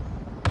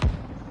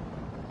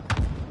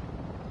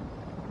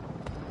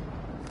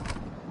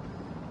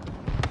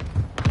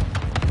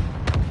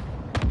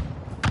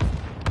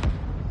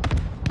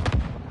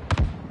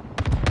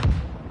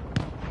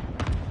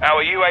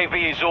 Our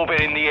UAV is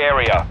orbiting the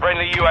area.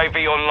 Friendly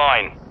UAV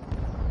online.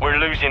 We're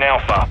losing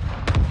Alpha.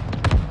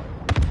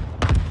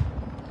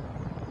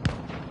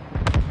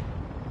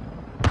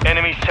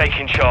 Enemies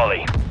taking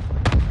Charlie.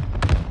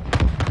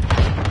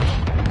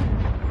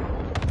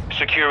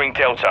 Securing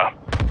Delta.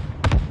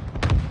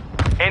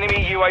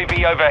 Enemy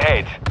UAV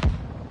overhead.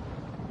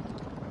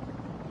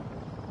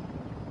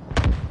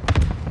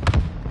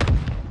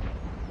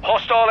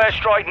 Hostile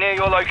airstrike near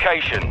your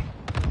location.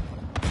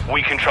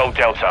 We control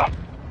Delta.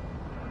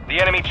 The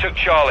enemy took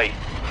Charlie.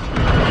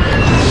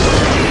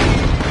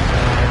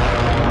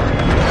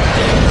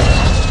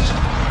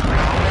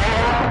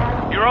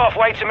 You're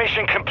halfway to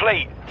mission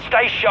complete.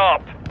 Stay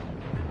sharp.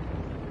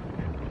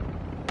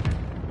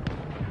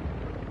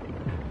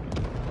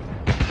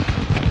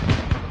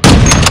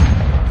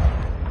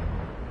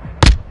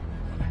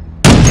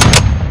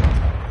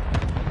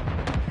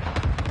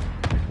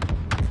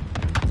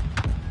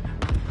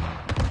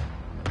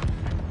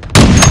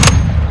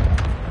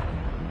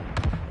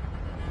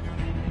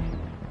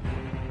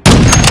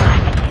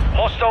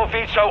 Hostile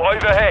Vito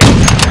overhead.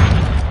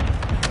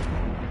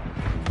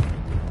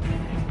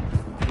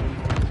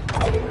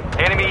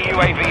 Enemy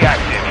UAV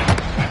active.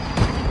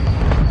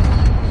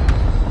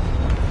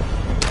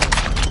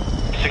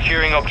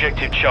 Securing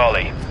objective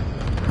Charlie.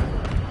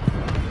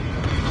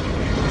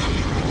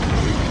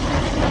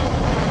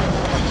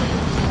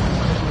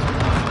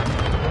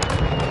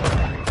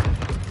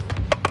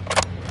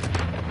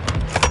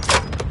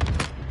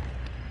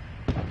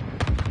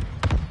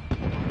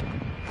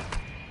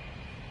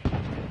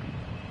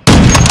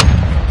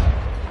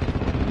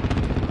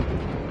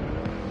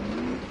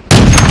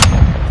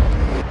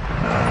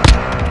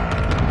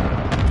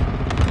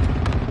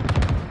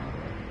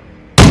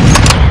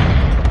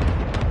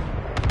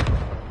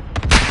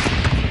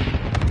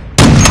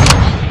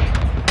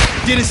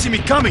 Didn't see me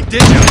coming,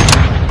 did ya?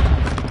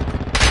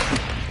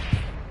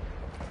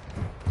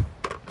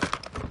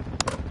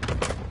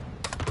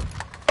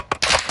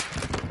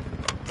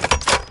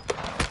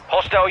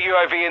 Hostile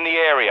UAV in the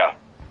area.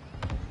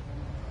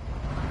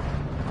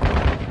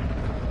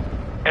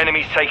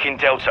 Enemies taking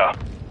Delta.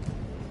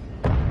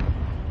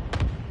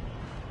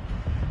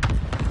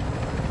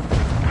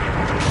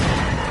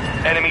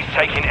 Enemies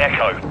taking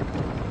Echo.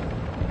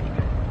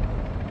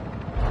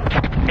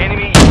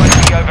 Enemy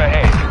UAV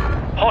overhead.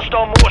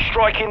 Hostile mortar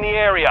strike in the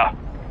area.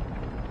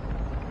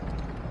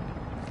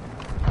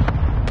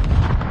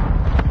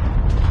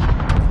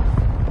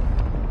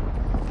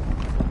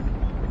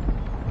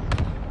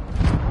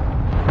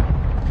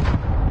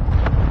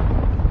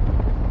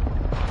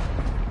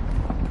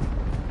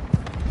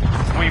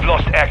 We've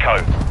lost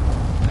Echo.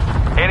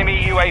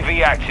 Enemy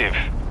UAV active.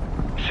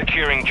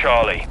 Securing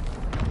Charlie.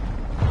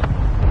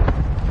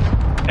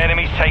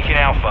 Enemies taking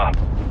Alpha.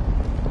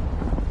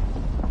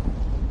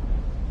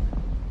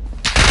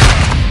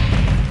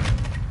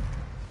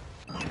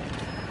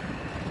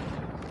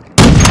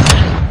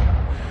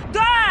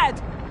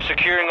 Dad!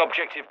 Securing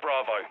objective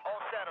Bravo.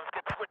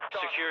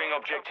 Securing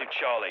objective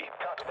Charlie.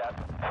 Copy that.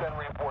 Send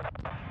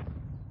reinforcements.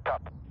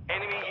 Copy.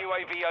 Enemy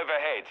UAV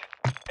overhead.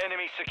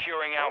 Enemy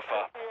securing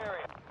Alpha. The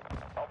area.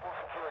 I'll move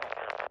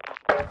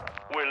security.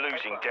 We're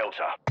losing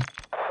Delta.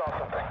 Saw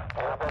something.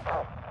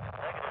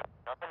 Negative.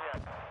 Nothing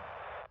yet.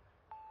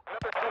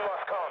 Number 2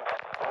 lost comms.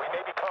 We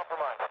may be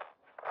compromised.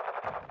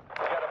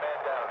 We got a man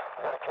down.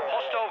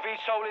 Hostile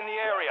VSOL in the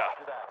area.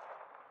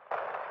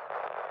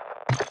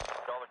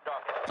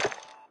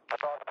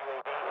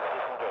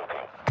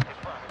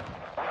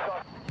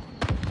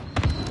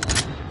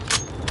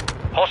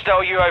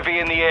 Hostile UAV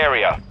in the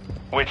area.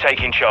 We're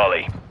taking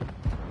Charlie.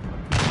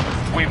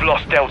 We've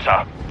lost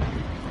Delta.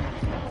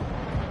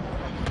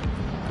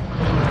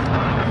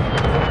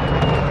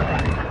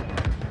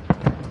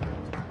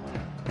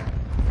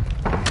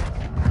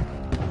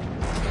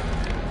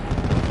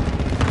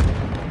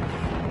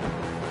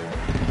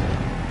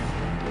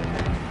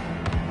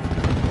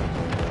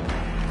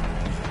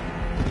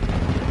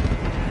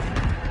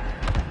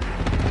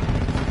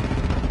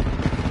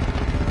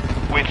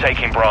 We're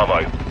taking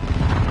Bravo.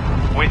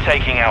 We're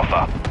taking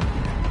Alpha.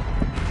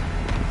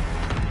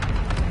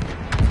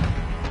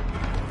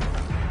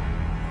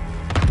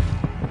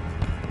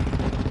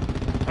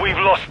 We've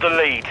lost the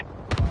lead.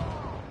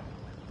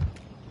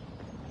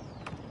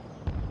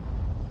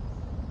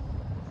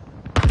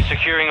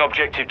 Securing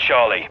objective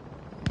Charlie.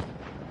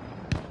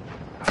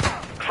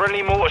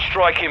 Friendly mortar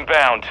strike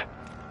inbound.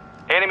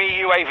 Enemy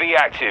UAV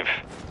active.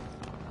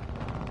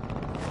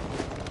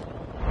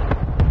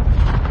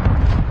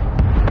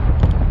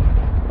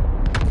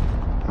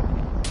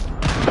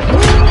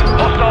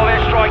 Hostile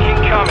airstrike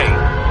incoming.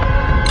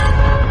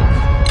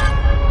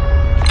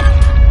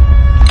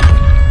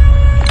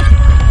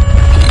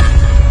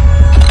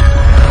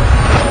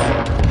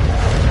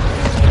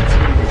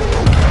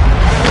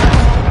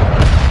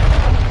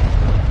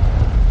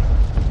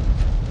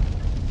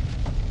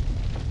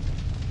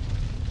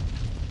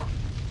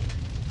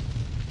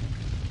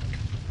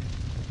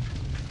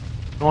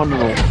 Oh no.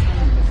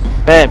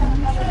 Man.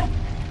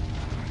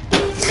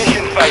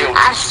 Mission failed.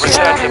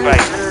 Return to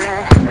base.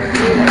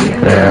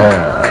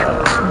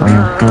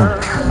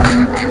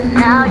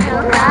 Now you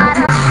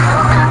gotta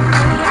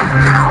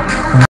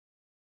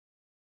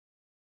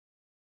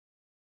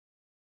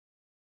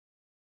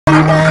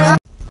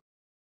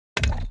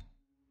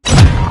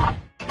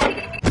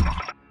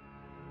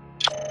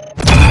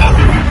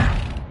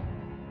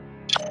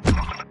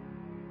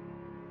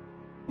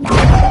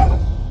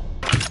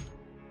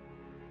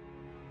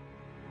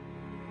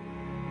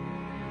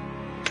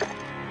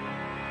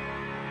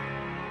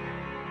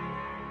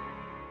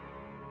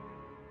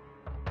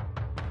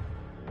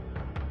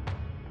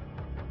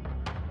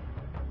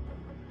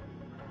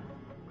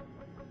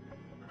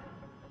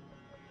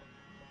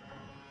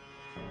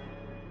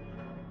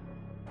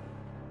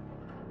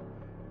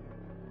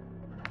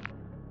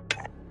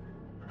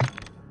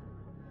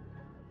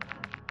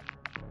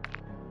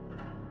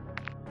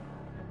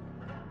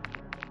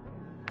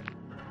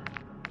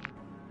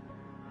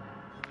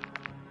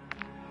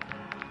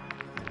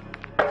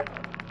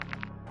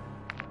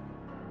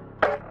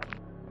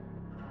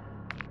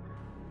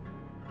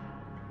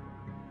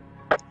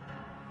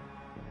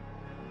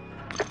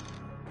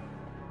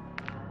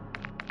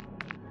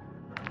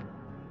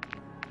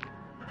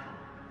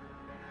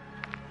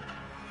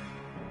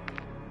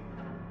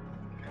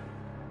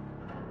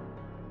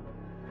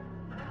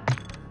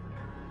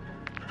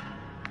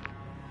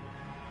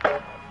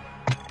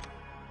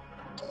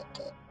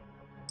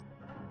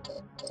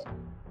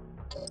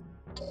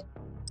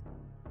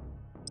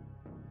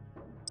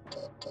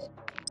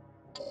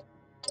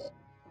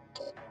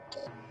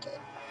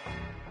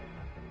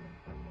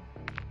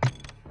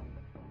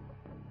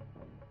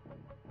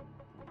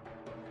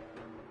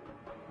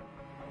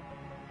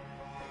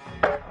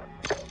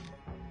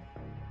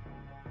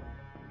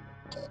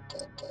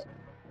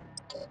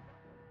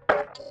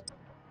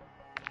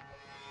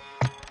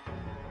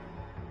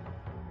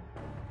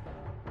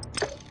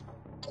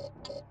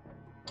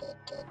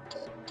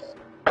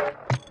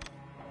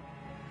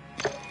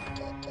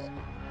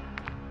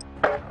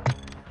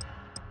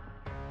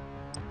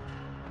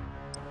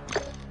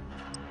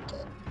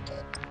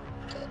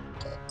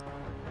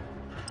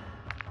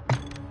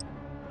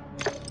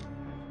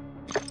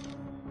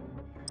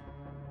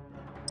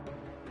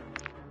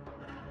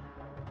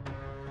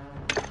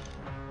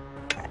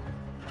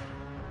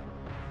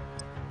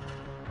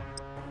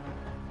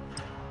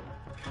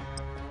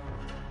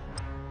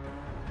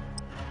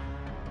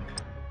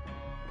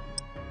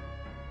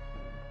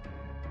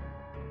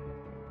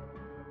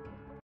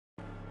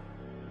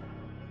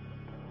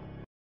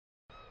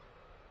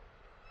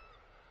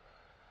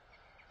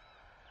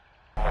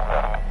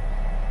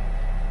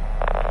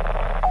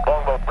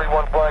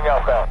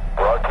southbound.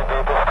 We're RTB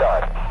at this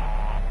time.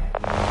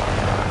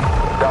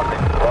 Copy.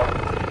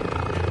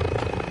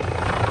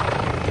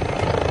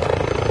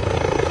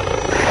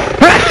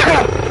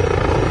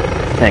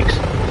 Thanks.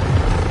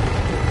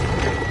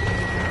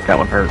 That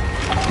one hurt.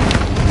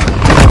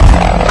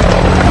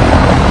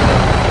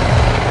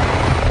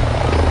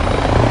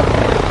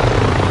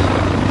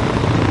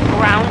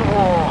 Ground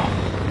war.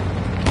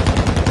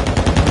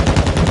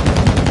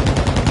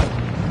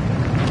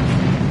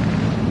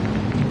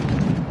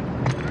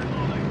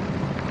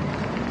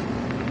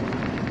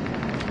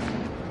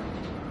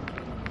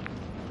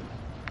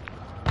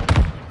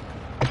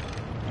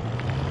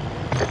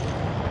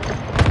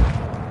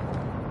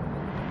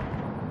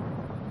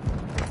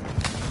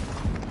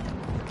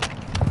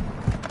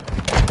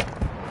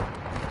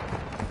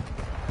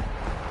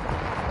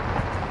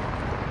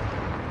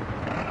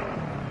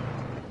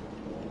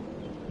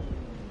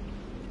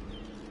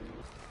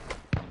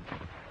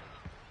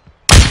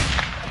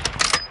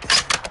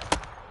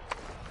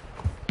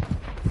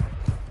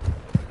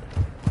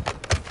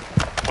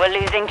 We're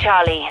losing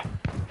Charlie.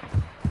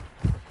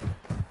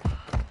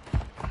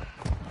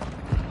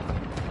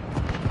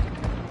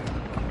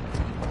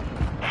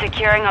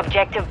 Securing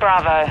objective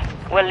Bravo.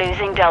 We're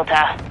losing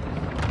Delta.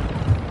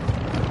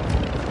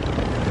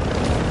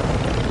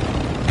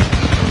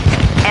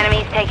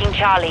 Enemies taking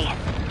Charlie.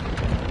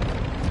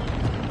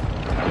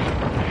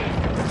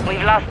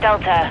 We've lost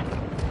Delta.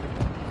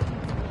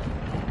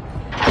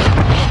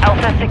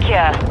 Alpha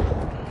secure.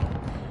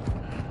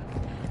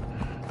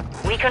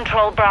 We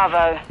control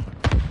Bravo.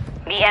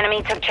 The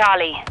enemy took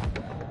Charlie.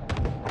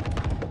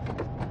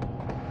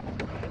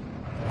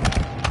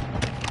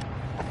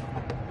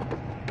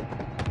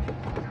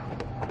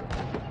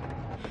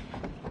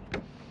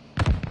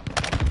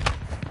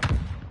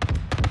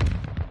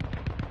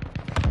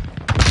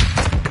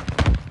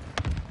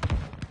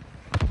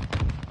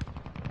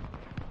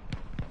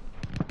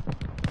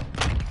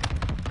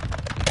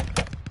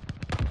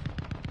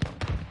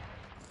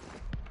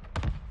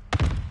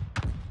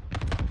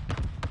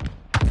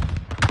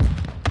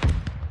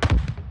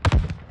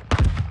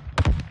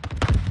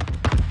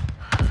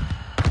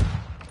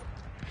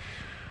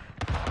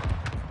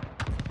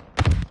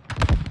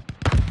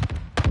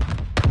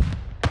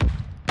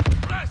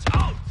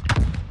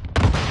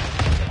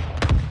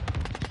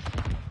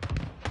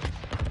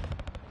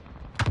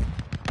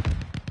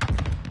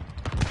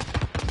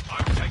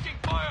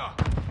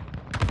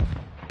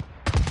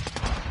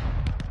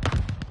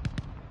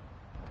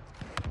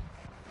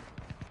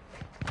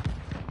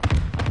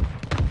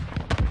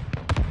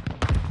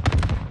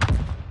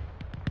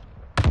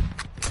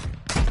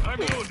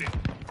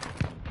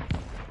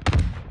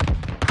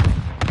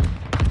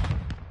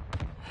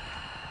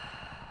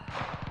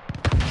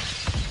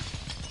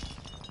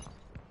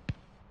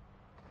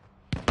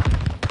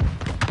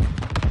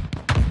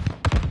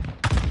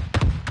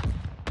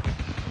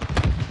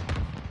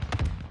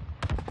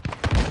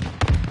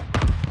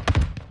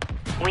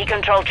 We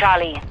control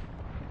Charlie.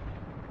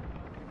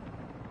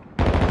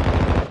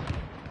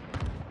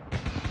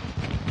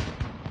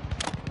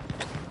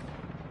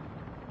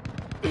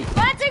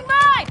 Planting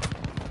mine!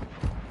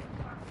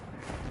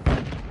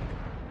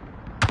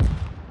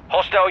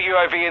 Hostile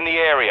UAV in the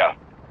area.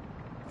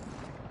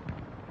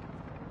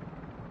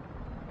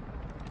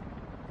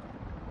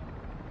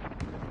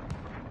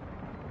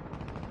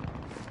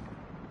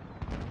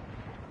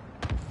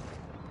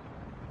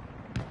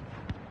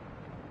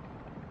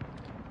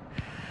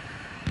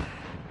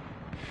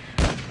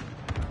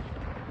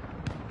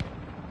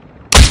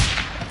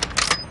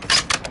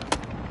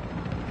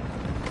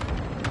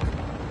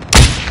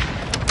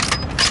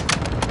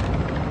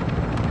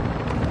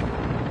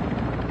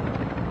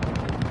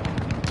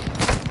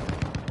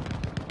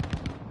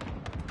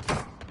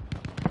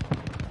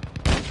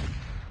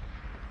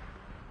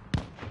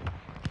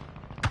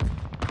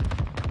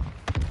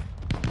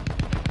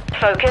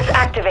 Focus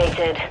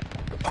activated.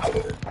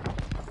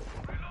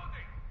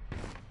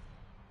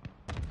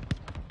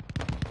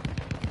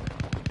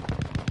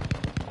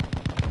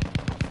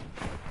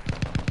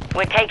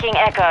 We're taking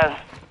Echo.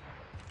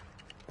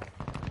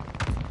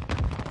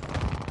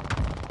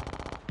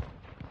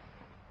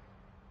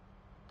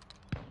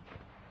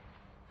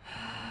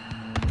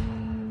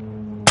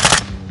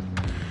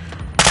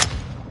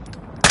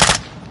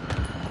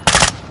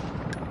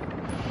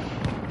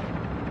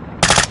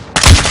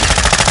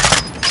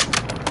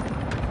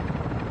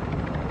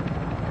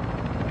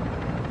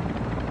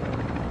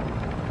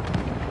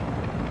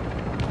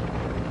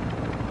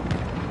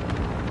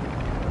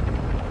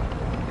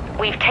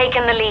 We've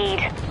taken the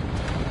lead.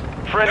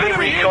 Friendly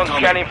recon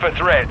scanning for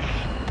threats.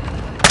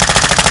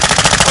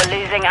 We're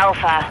losing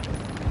Alpha.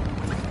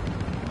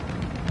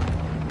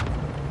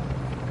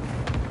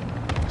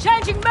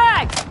 Changing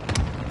mags!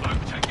 I'm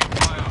taking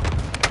fire.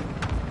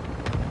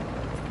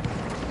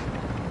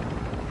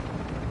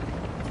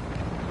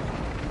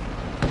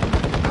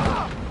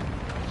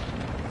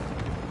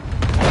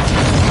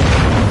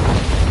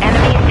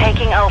 Enemies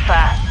taking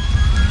Alpha.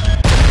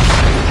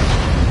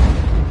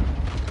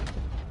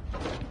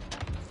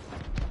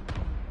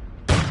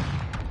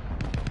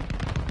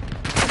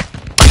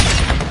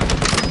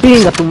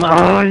 Pinga tu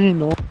madre. Ay,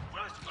 no.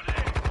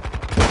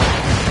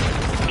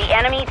 The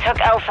enemy took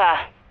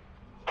Alpha.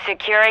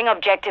 Securing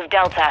objective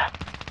Delta.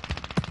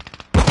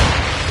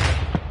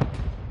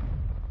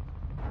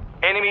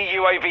 Enemy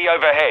UAV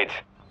overhead.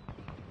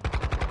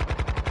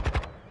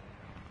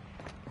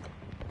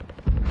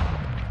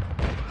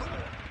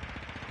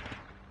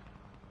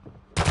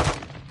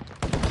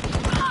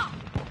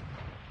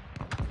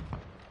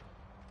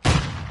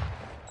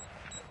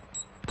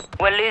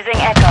 We're losing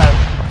Echo.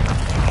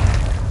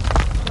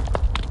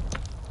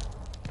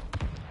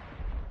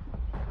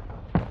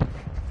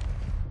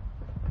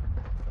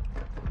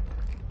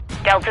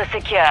 Delta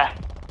secure.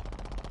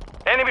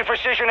 Enemy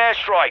precision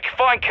airstrike.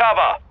 Find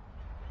cover.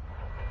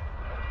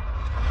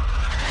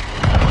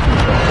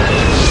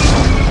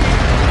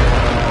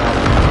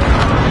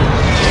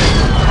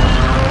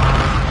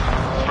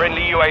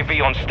 Friendly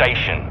UAV on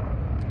station.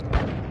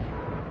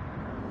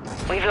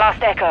 We've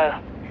lost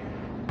Echo.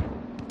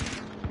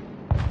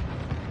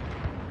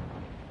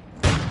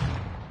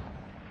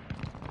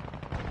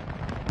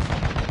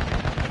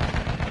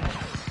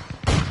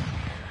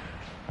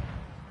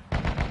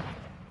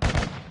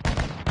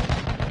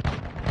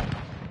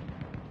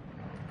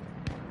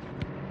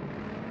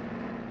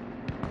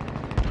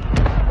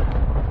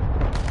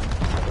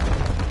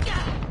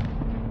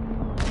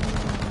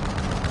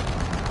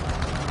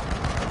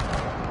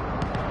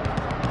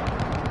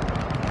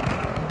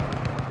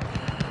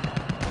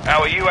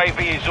 Our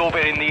UAV is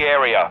orbiting the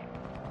area.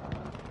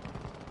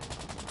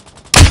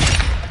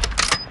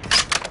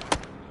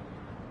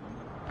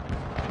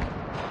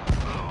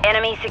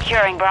 Enemy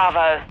securing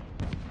Bravo.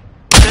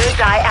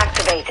 Bullseye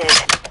activated.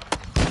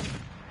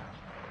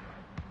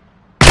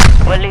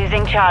 We're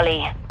losing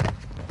Charlie.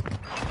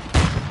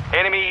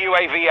 Enemy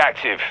UAV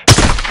active.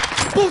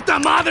 Puta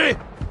madre!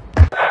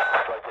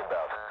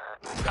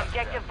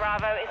 Objective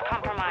Bravo is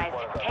compromised.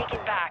 Take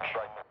it back.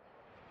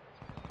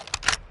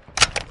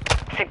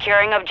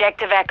 Securing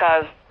objective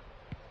Echo.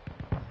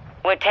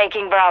 We're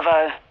taking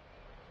Bravo.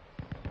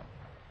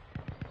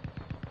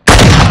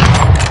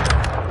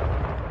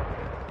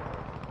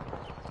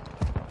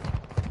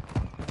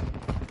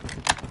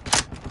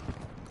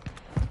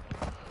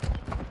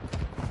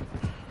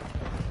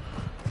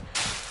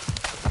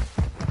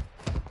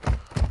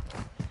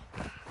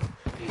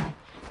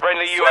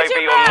 Friendly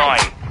UAV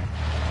online.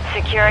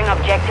 Securing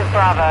objective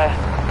Bravo.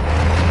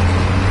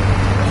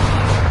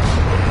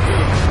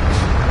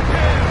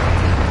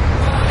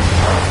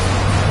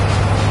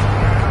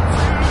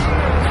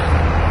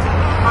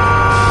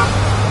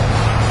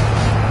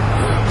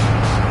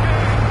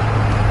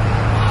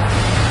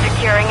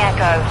 Securing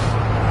Echo.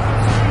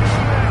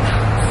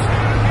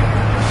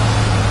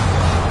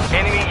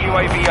 Enemy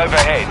UAV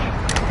overhead.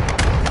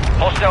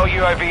 Hostile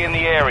UAV in the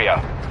area.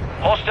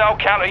 Hostile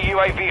counter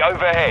UAV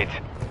overhead.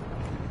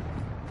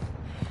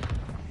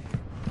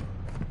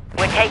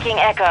 We're taking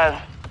Echo.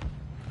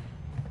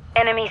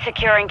 Enemy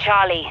securing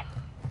Charlie.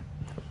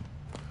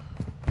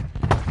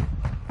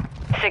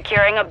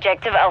 Securing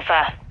objective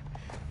Alpha.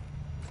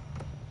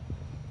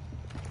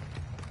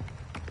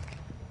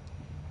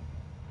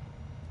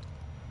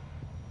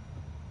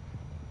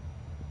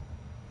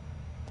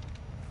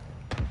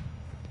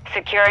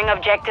 Securing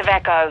objective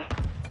Echo.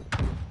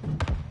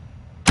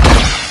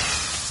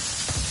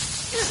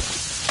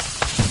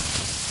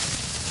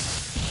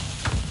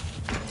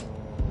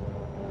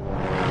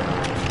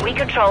 We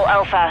control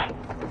Alpha.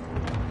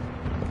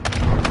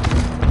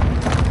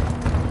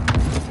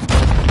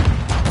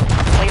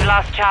 We've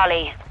lost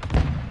Charlie.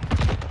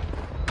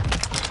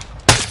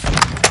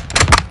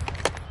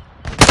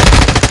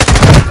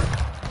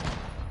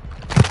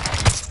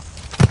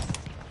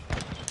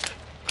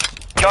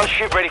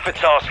 Gunship ready for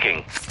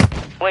tasking.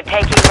 We're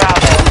taking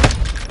Bravo.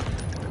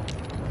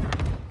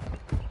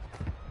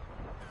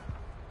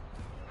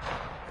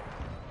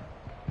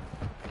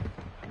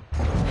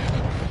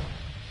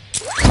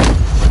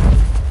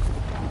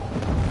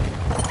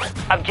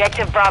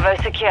 Objective Bravo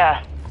secure.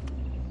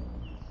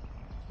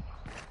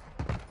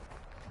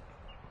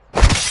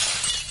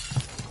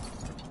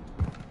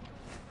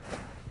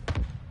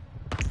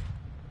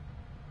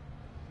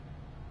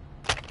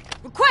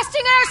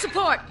 Requesting air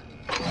support!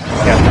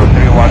 Castle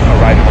 3-1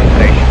 arriving on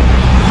station.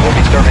 We'll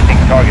be servicing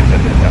targets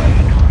at this time.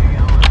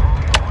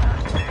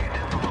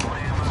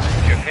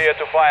 You're clear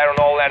to fire on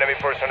all enemy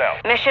personnel.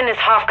 Mission is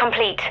half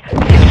complete.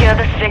 Secure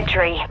this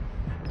victory.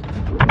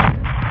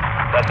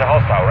 That's a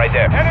hostile right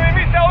there.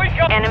 Enemy missile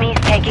incoming! Enemies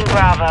taking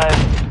Bravo.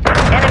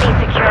 Enemy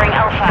securing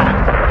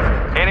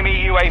Alpha.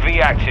 Enemy UAV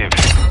active.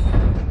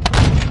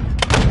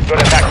 Good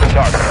attack the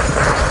target.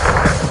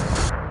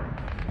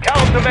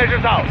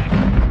 Countermeasures out.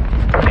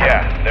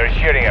 Yeah, they're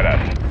shooting at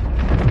us.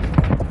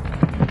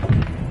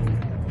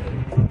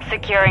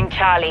 Securing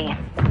Charlie.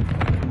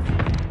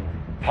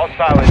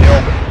 Hostile in the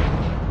open.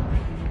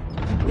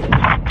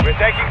 We're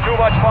taking too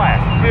much fire.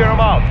 Clear them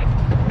out.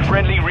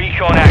 Friendly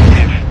recon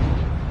active.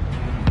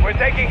 We're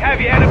taking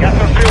heavy enemy.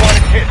 Castle 3-1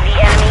 is hit. The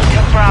enemy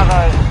took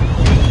Bravo.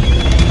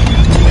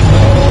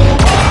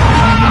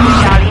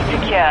 Charlie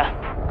secure.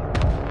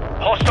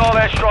 Hostile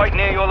airstrike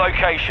near your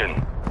location.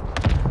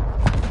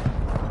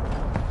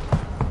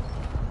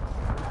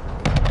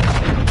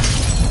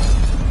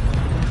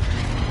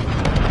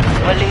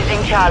 We're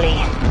losing Charlie.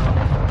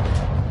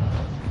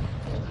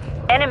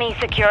 Enemy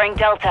securing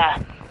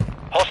Delta.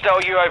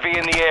 Hostile UAV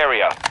in the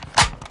area.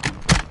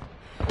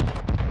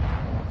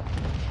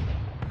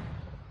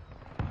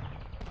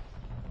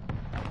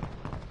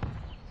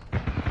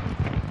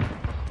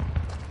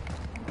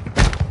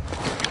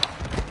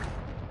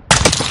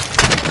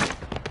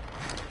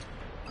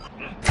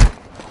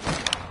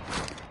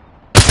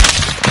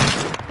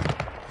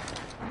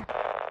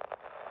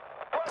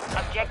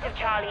 Objective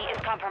Charlie is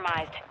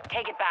compromised.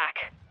 Take it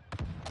back.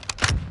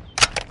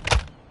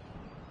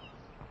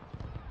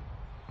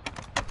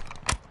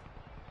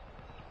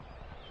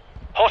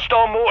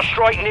 Hostile mortar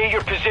strike near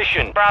your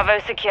position. Bravo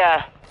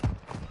secure.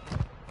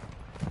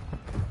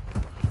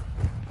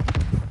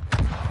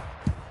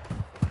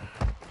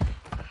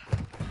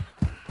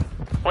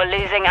 We're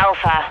losing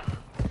Alpha.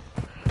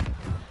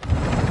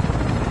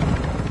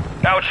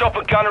 Our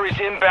chopper gunner is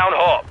inbound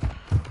hot.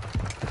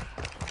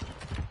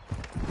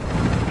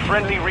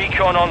 Friendly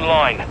recon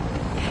online.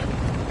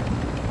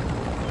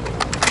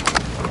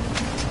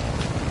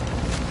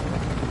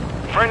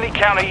 Friendly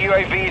counter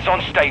UAV is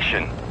on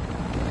station.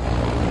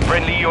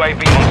 Friendly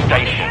UAV on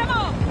station.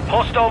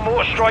 Hostile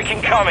mortar strike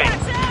incoming.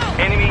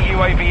 Enemy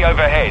UAV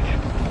overhead.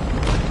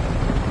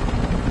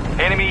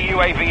 Enemy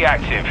UAV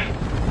active.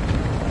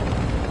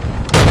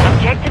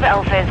 Objective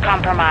Alpha is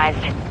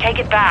compromised. Take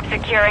it back.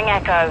 Securing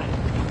Echo.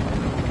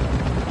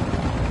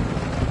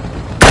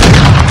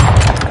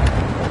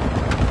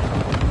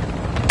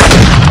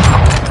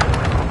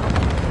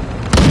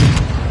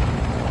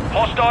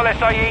 Hostile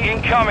SAE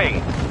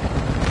incoming.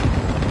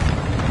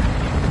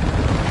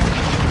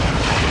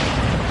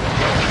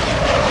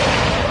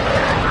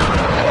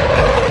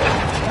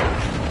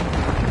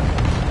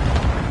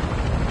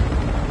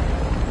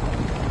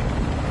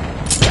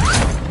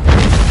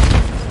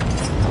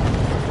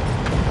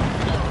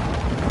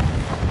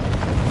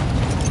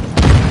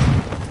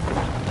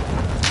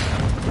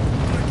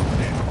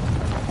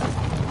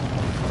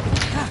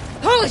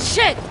 Holy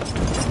shit!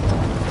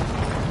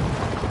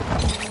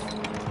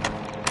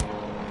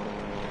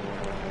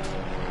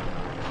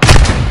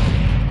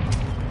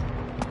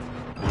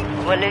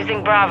 We're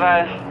losing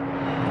Bravo.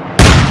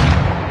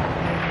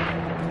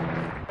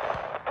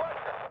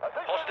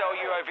 Hostile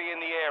UAV in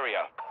the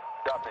area.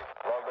 Copy.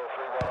 Longbow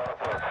 3-1 on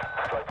approach.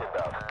 Strike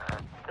inbound.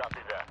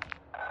 Copy that.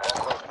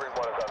 Longbow 3-1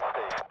 is on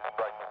station.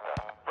 Strike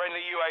inbound.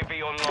 Friendly UAV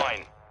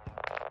online.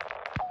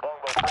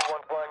 Longbow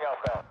 3-1 flying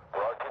outbound.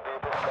 For RTB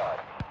at this side.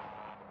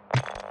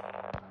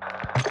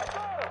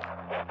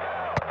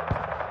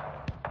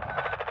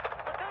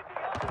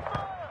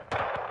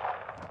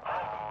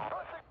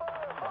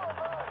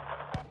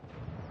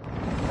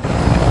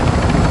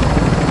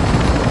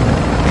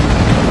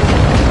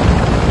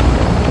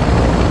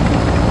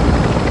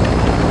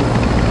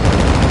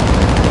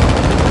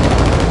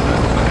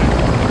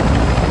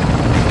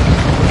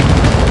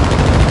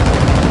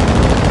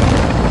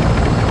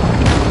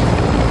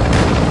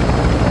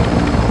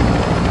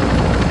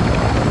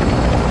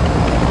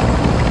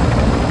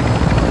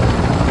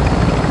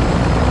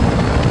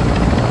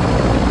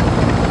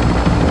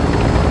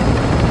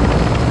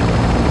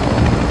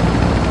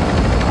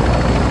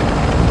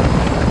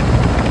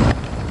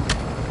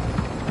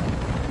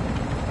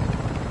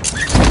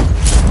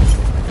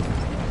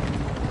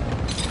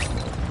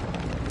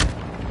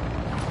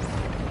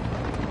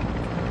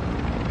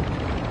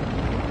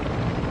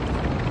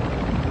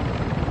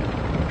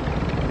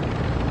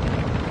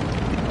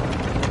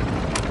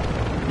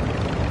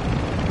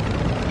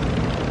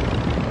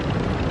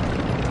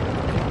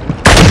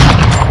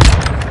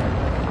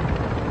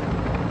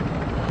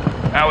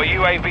 Our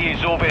UAV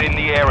is orbiting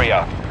the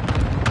area.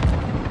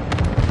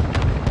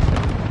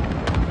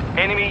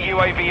 Enemy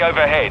UAV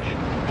overhead.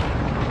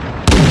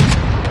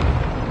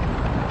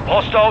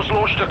 Hostiles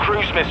launched a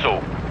cruise missile.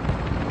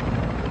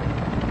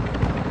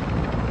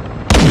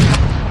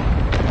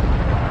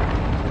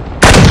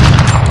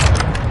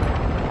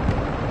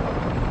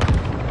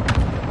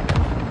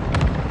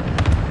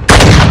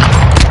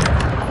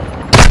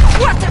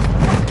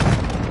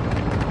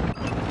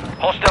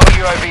 Hostile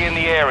UAV in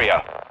the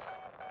area.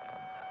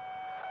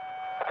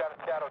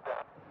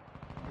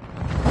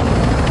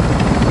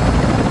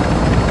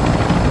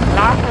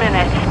 Last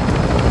minute.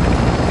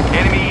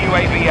 Enemy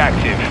UAV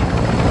active.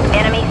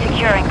 Enemy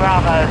securing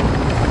Bravo.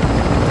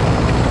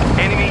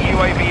 Enemy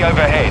UAV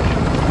overhead.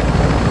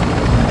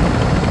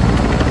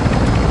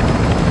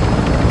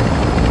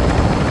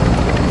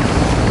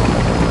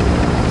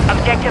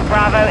 Objective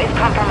Bravo is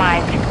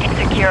compromised.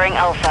 Securing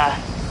Alpha.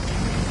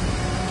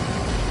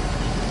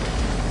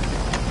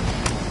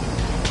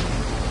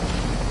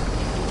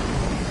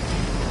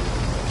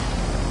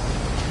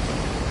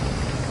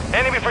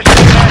 Enemy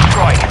precision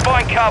airstrike.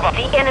 Find cover.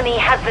 The enemy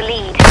has the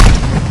lead.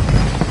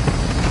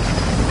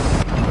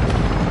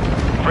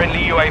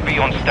 Friendly UAV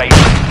on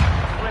station.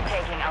 We're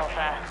taking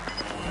Alpha.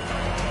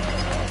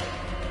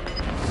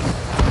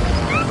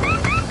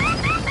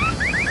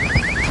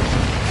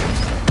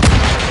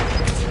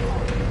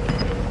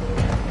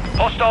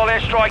 Hostile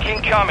airstrike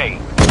incoming.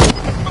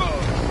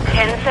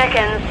 10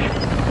 seconds.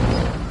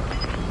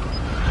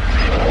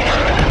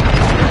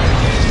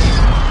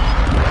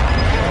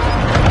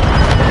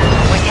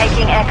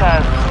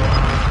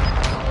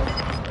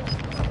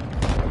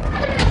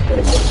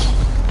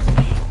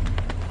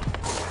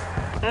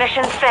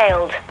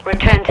 failed.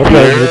 Return to Okay,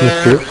 base.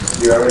 witness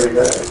group. You already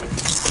got it.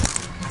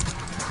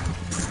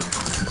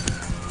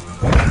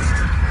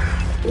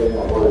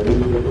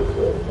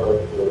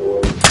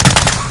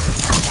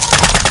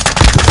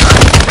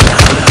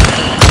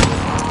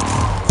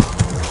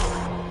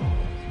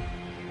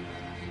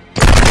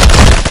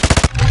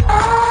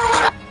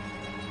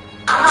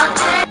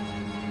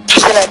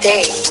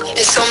 Day.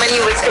 There's so many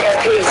ways to get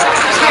paid. I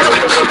can't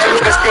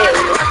believe I stay.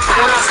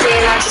 When I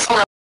stay, I just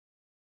wanna.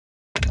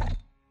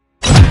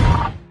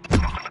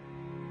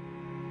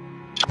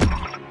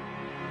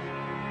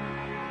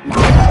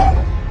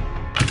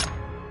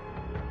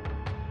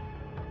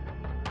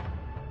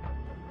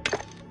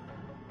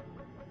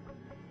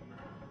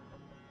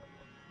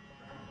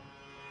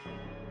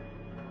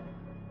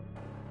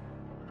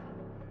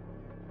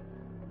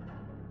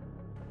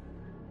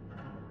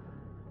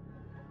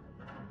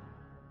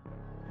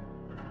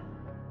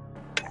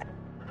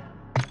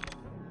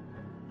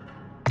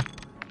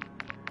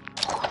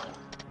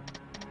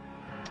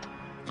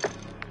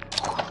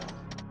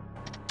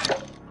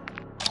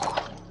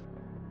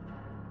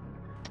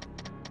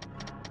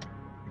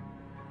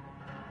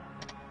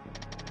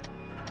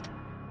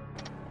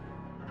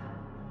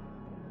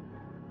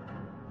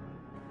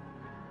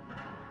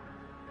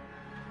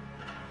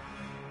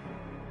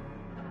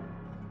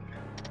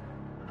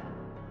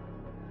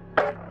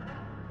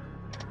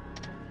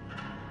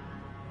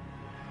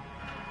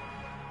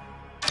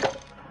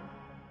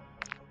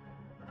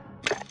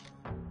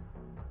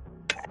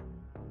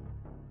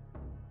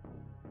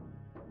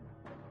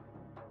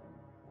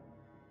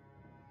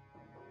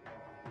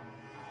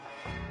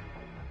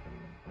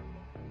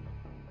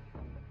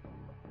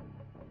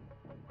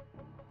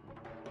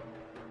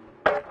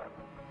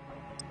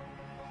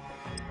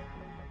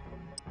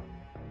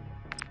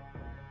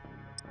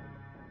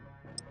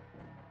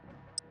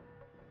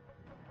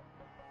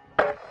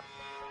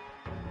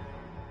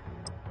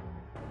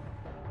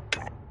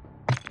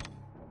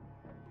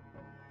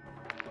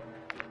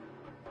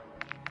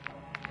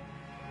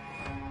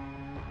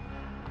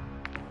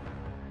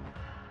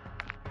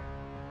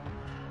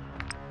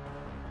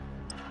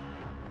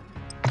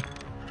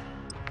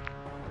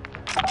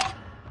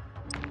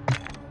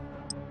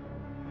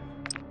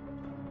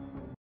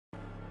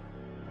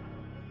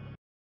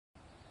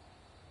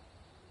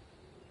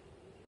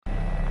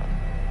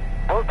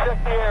 We'll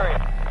check the area.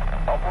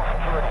 Almost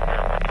security.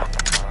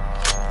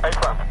 Hey,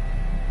 Clem.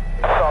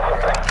 You saw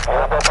something.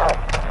 Hold that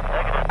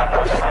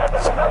up.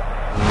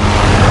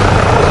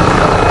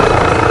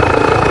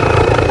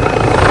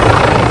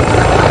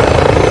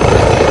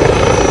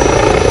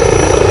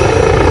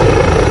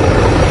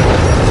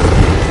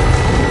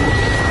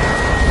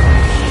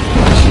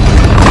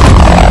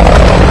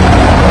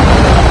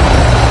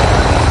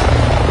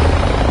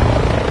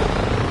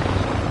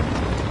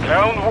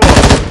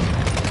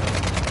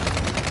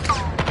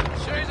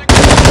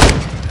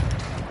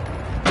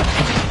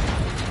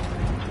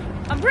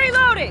 I'm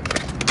reloading!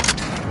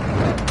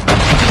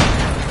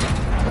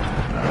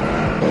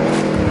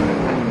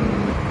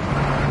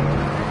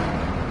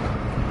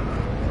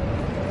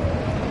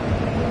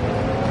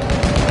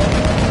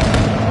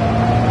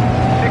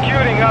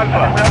 Securing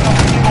Alpha.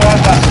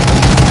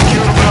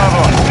 Secure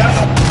Bravo.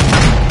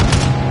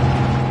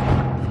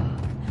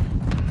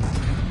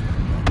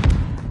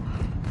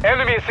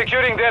 Enemy is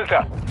securing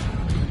Delta.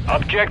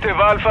 Objective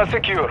Alpha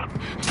secure.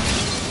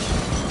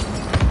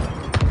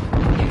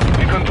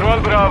 We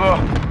control Bravo.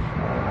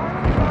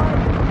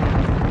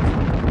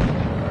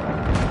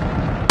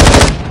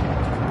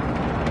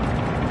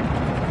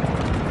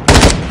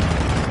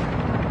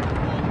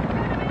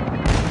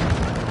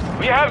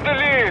 We have the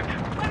lead.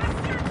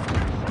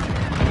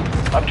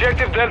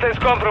 Objective Delta is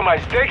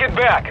compromised. Take it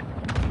back.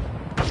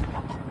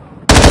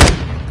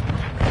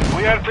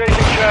 We are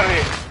taking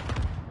Charlie.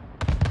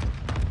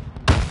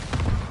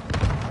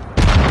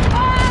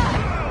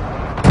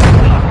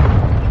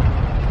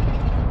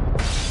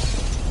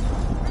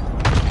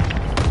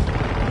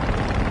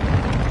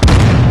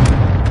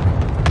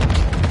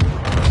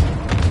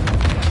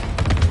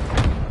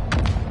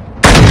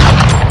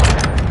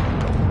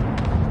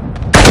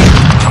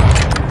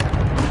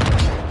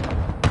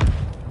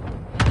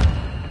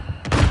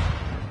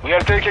 We are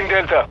taking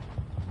Delta.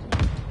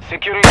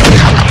 Securing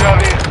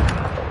Charlie.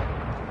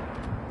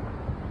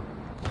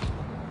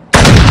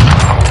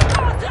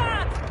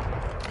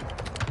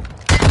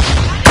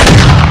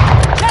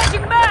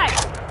 Changing back!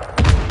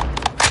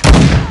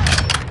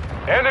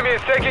 Enemy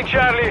is taking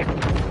Charlie.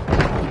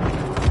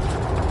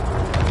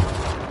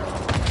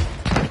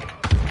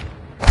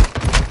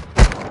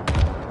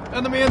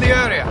 Enemy in the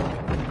area.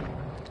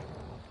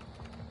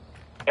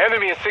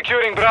 Enemy is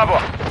securing Bravo.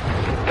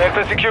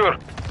 Delta secure.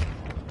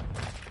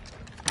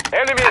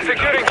 Enemy is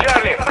securing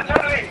Charlie.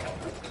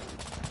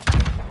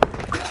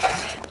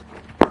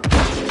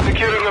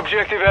 Securing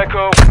objective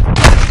Echo.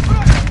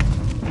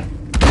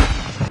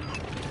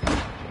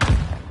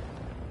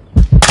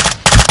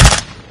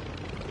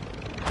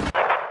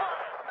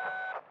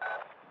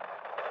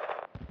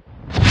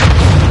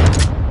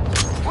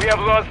 We have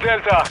lost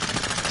Delta.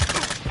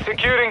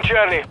 Securing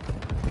Charlie.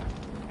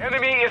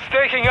 Enemy is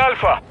taking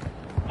Alpha.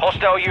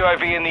 Hostile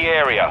UAV in the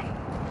area.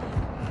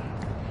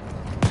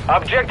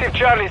 Objective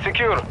Charlie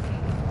secure.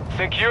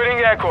 Securing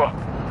Echo.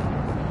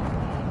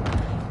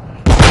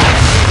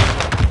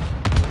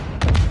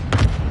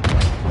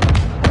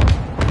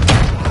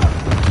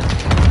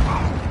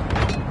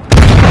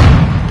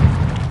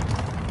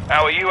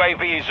 Our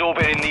UAV is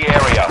orbiting the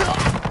area.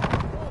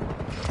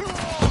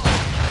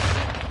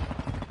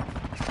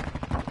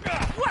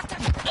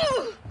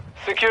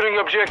 Securing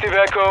objective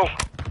Echo.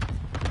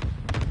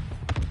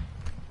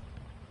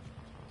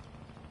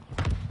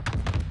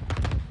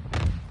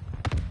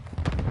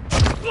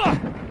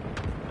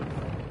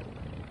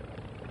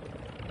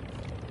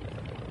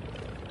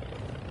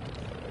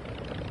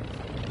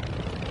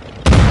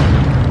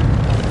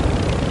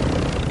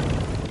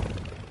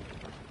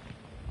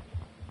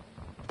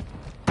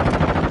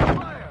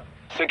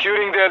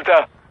 Securing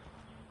Delta.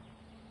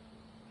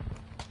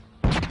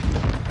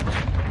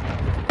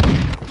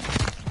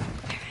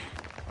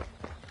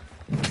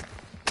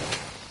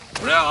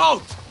 We're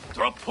out!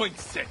 Drop point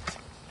set.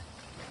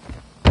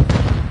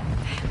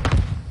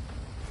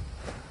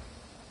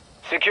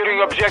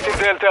 Securing objective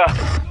Delta.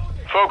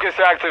 Focus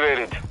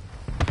activated.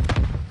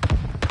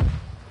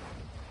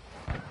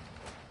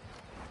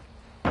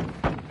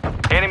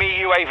 Enemy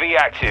UAV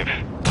active.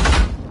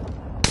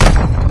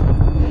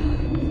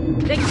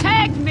 They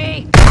tagged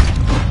me!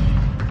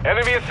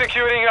 Enemy is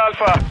securing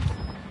Alpha.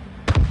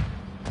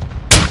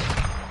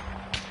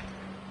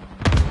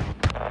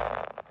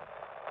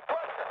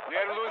 We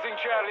are losing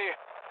Charlie.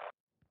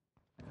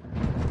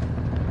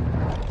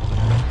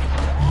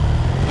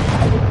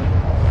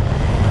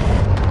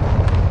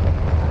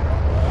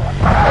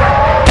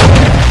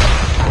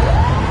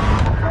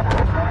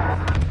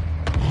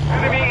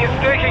 Enemy is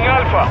taking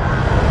Alpha.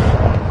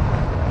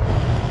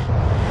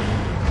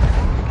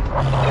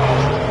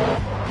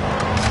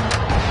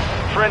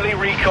 Friendly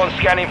recon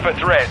scanning for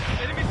threats.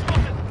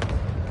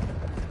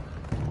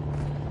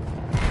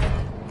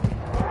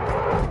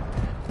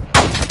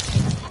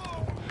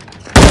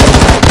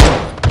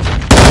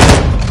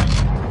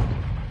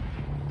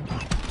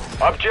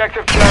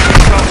 Objective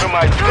Charlie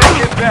compromised.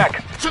 Take it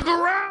back. Took a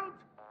round!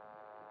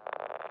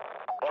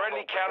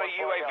 Friendly counter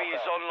UAV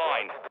is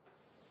online.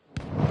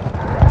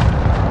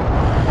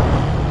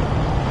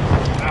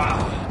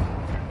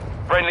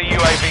 Friendly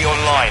UAV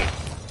online.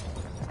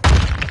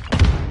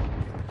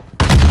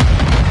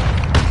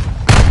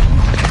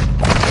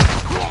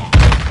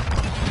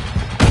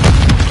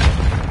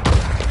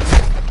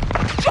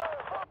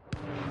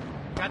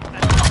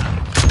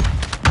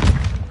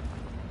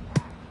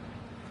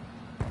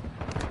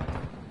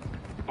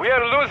 We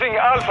are losing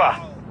Alpha.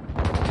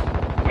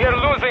 We are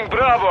losing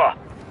Bravo.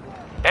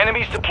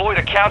 Enemies deployed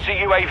a counter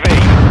UAV.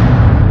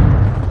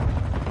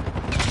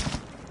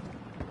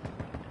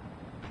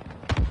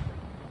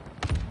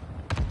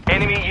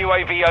 Enemy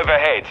UAV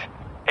overhead.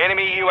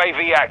 Enemy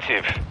UAV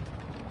active.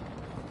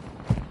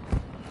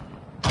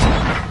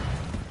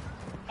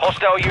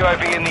 Hostile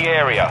UAV in the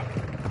area.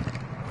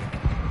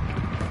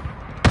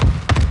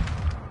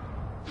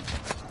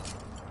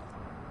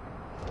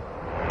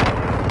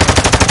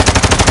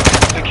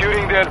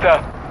 Securing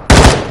Delta.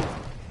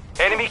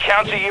 Enemy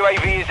counter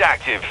UAV is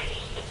active.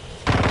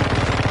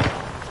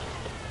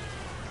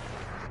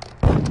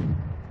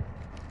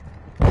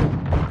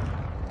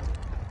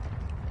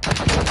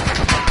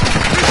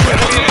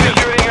 Enemy is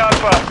securing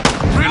Alpha.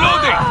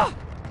 Reloading!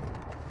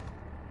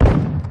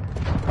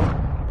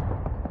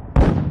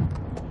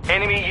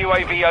 Enemy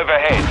UAV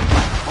overhead.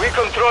 We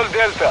control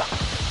Delta.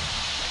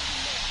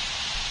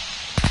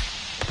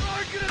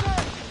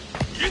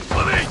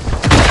 Incoming!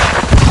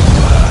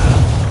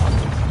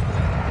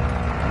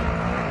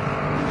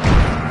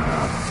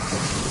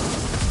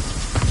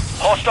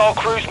 Hostile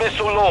cruise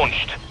missile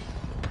launched.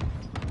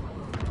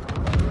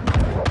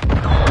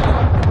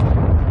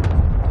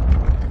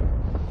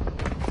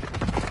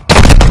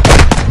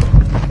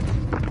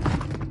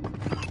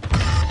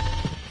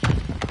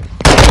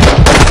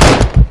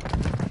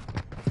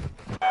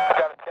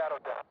 Got a shadow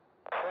down.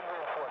 Send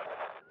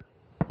reinforcements.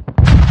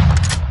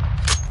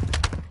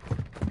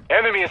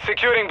 Enemy is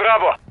securing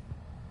Bravo.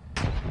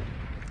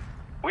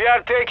 We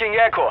are taking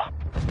Echo.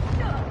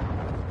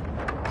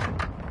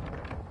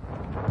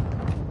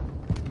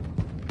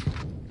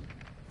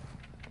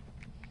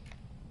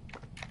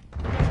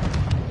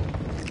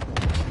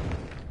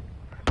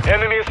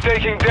 Enemy is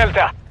taking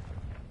Delta.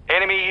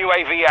 Enemy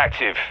UAV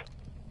active.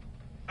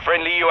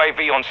 Friendly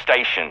UAV on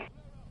station.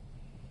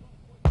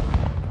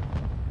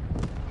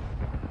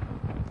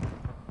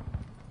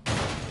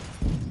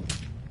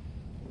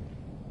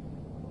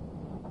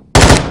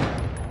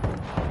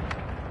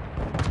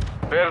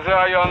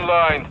 Berzai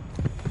online.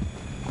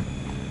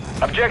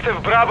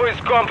 Objective Bravo is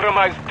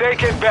compromised.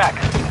 Take it back.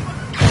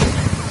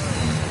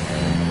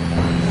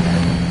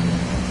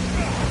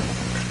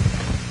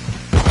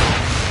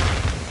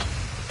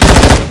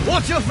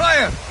 Watch your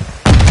fire!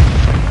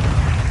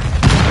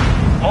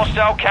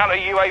 Hostile counter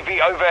UAV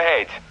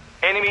overhead.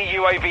 Enemy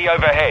UAV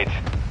overhead.